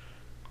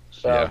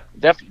 So Yeah.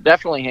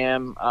 definitely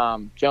him.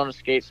 Jonas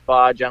Skate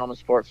Spa, Gentleman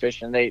Sport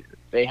Fishing.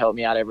 They help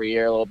me out every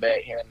year a little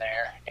bit here and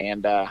there,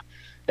 and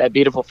that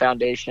Beautiful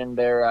Foundation.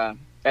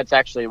 That's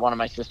actually one of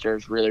my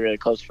sister's really, really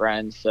close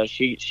friends. So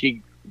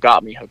she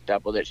got me hooked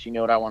up with it. She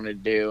knew what I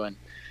wanted to do, and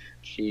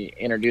she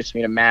introduced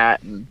me to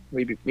Matt, and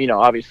we,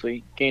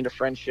 obviously gained a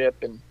friendship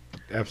and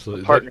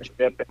Absolutely.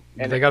 partnership.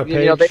 And they got a page?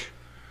 you know,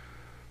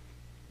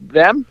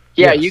 them?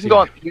 Yeah, Yes, you can go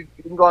on. You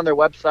can go on their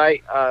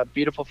website,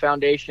 Beautiful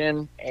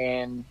Foundation,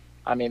 and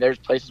I mean, there's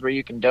places where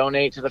you can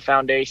donate to the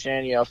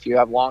foundation. You know, if you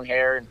have long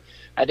hair, and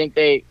I think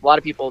a lot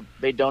of people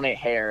they donate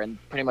hair, and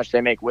pretty much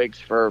they make wigs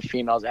for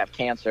females that have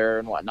cancer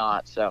and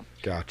whatnot. So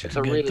Gotcha. it's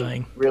a Good really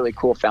thing. really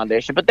cool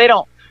foundation. But they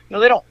don't,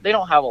 they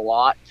don't have a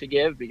lot to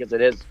give because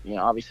it is,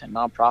 obviously a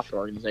nonprofit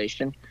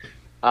organization.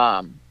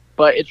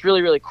 But it's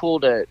really really cool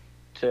to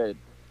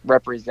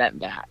represent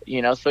that.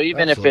 So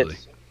even Absolutely. if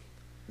it's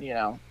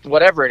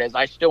whatever it is,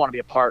 I still want to be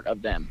a part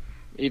of them,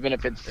 even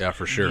if it's Yeah,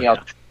 for sure. $100.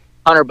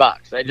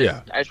 I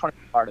just want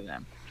to be a part of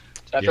them.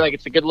 So I feel like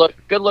it's a good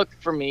look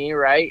for me,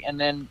 right? And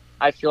then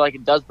I feel like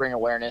it does bring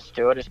awareness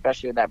to it,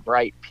 especially with that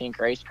bright pink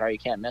race car. You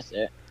can't miss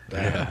it.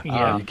 Yeah.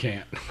 You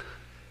can't.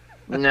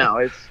 No,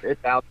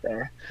 it's out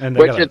there. And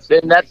they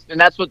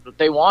that's what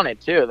they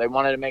wanted too. They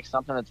wanted to make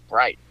something that's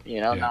bright,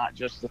 not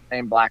just the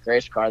same black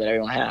race car that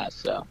everyone has.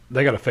 So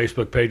they got a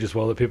Facebook page as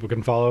well that people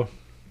can follow.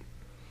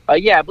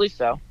 yeah, I believe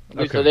so.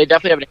 Okay. They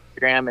definitely have an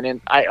Instagram, and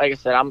then like I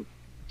said, I'm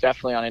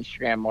definitely on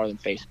Instagram more than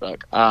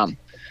Facebook.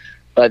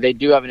 But they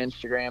do have an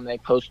Instagram. They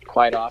post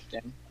quite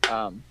often.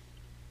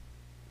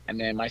 And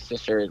then my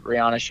sister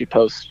Rihanna, she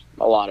posts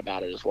a lot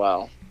about it as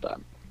well. But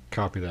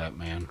Copy that,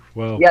 man.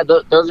 Well, yeah,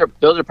 those are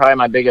probably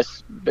my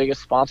biggest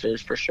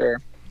sponsors for sure.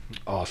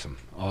 awesome.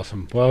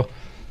 Well,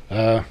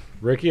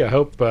 Ricky, I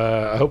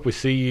hope we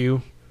see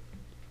you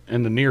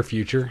in the near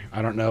future.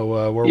 I don't know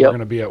where we're going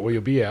to be at, where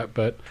you'll be at,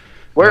 but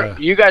Where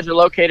you guys are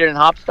located in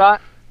Hopstadt?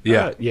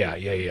 Yeah.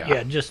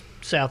 Yeah, just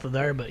south of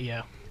there, but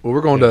yeah. Well,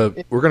 we're going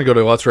to go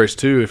to Let's Race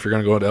 2 if you're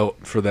going to go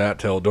for that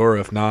to Eldora.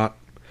 If not,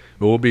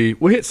 we'll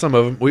hit some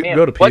of them. We can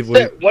go to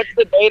Peevely.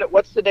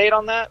 What's the date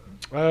on that?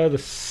 The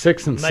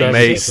 6th and May 7th.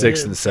 May Yeah.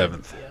 6th and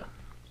 7th. Yeah.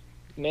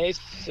 May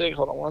 6th.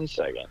 Hold on one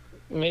second.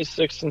 May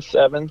 6th and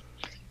 7th.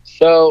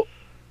 So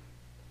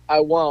I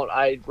won't.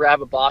 I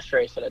grab a Bosch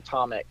race at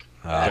Atomic.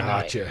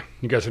 Gotcha.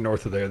 You guys are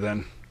north of there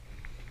then.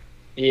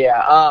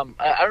 Yeah.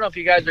 I don't know if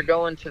you guys are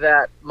going to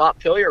that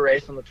Montpelier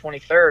race on the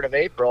 23rd of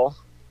April,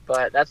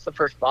 but that's the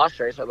first Bosch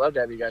race. I'd love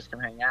to have you guys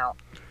come hang out.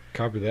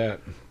 Copy that.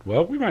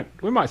 Well, we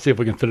might see if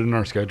we can fit it in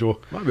our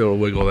schedule. Might be able to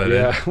wiggle that in.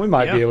 Yeah, we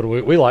might be able to.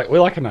 We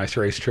like a nice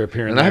race trip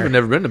here and And there. I haven't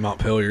never been to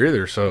Montpelier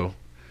either, so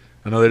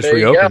I know they just There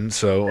you reopened.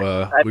 So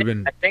I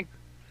think,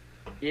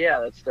 yeah,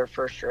 that's their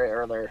first race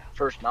or their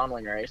first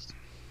non-wing race.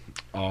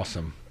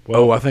 Awesome.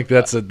 I think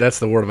that's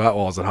the Word of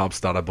Outlaws at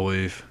Hopstadt, I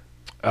believe.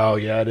 Oh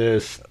yeah, it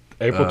is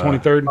April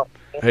 23rd.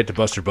 I hate to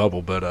bust your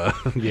bubble, but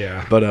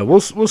Yeah. we'll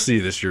see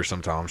you this year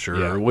sometime. I'm sure.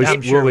 Yeah. We'll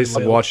I'm sure at least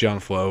we will. watch you on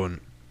Flow, and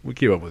we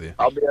keep up with you.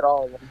 I'll be at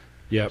all of them.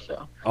 Yep.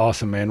 So.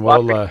 Awesome, man.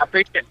 Well, Well, I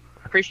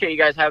appreciate you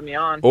guys having me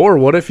on. Or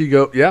what if you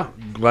go? Yeah,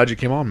 glad you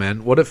came on,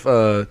 man. What if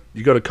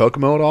you go to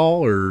Kokomo at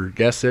all or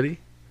Gas City?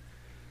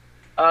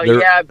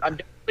 Yeah, I'm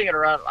definitely gonna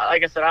run.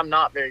 Like I said, I'm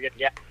not very good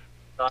yet,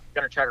 so I'm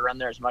gonna try to run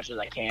there as much as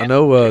I can. I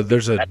know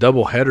there's a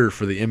double header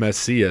for the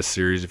MSCS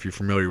series if you're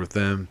familiar with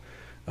them.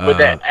 With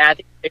that, I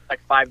think it's like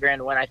 $5,000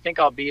 to win. I think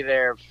I'll be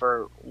there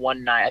for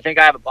one night. I think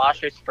I have a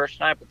Bosch race the first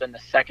night, but then the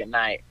second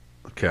night,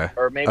 Okay.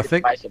 or maybe I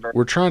think vice versa.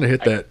 we're trying to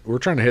hit that. We're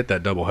trying to hit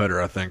that double header.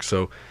 I think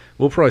so.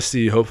 We'll probably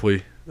see you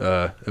hopefully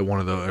at one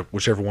of the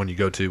whichever one you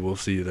go to. We'll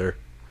see you there.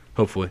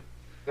 Hopefully.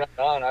 Right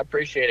on. I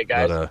appreciate it,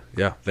 guys. But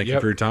yeah, thank you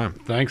Yep. for your time.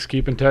 thanks.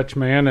 Keep in touch,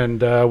 man,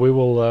 and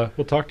we'll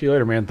talk to you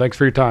later, man. Thanks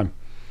for your time.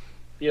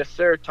 Yes,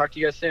 sir. Talk to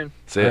you guys soon.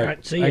 See ya. All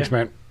right, see ya. Thanks,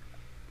 man.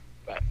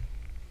 Bye.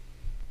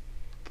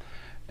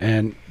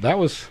 And that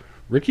was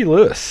Ricky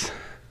Lewis.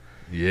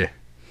 Yeah,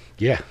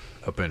 Yeah,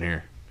 up in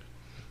here.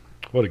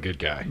 what a good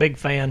guy. Big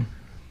fan.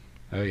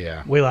 Oh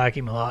yeah, We like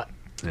him a lot.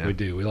 Yeah. we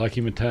do. We like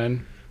him a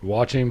ton. We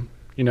watch him.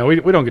 We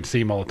don't get to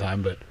see him all the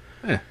time, but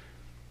Yeah.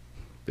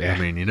 yeah, I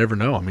mean, you never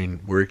know. I mean,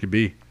 where he could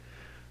be.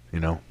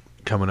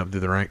 Coming up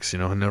through the ranks. You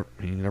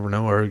never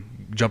know, or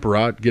jump a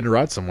ride, get a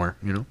ride somewhere.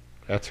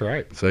 that's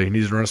right. So he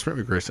needs to run a sprint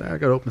week race. I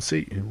got an open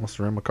seat. He wants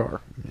to run my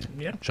car.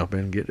 Yeah. Jump in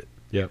and get it.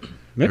 Yep.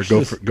 Or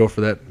go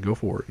for that. Go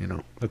for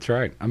it. That's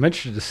right. I'm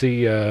interested to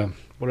see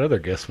what other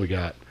guests we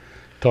got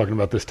talking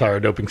about this tire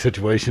doping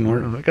situation.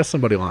 I got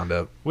somebody lined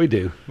up We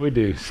do. for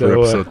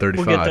So episode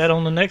 35. We'll get that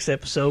on the next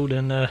episode,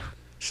 and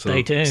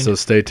stay tuned. So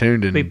stay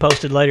tuned and Be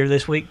posted later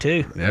this week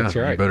too. yeah, That's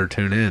right. You better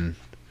tune in.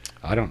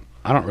 I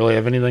don't really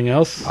have anything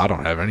else. I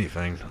don't have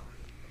anything.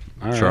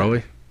 All right.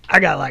 Charlie, I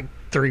got like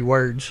 3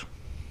 words.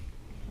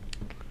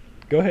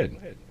 Go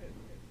ahead.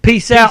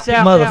 Peace out,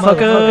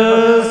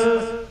 motherfuckers.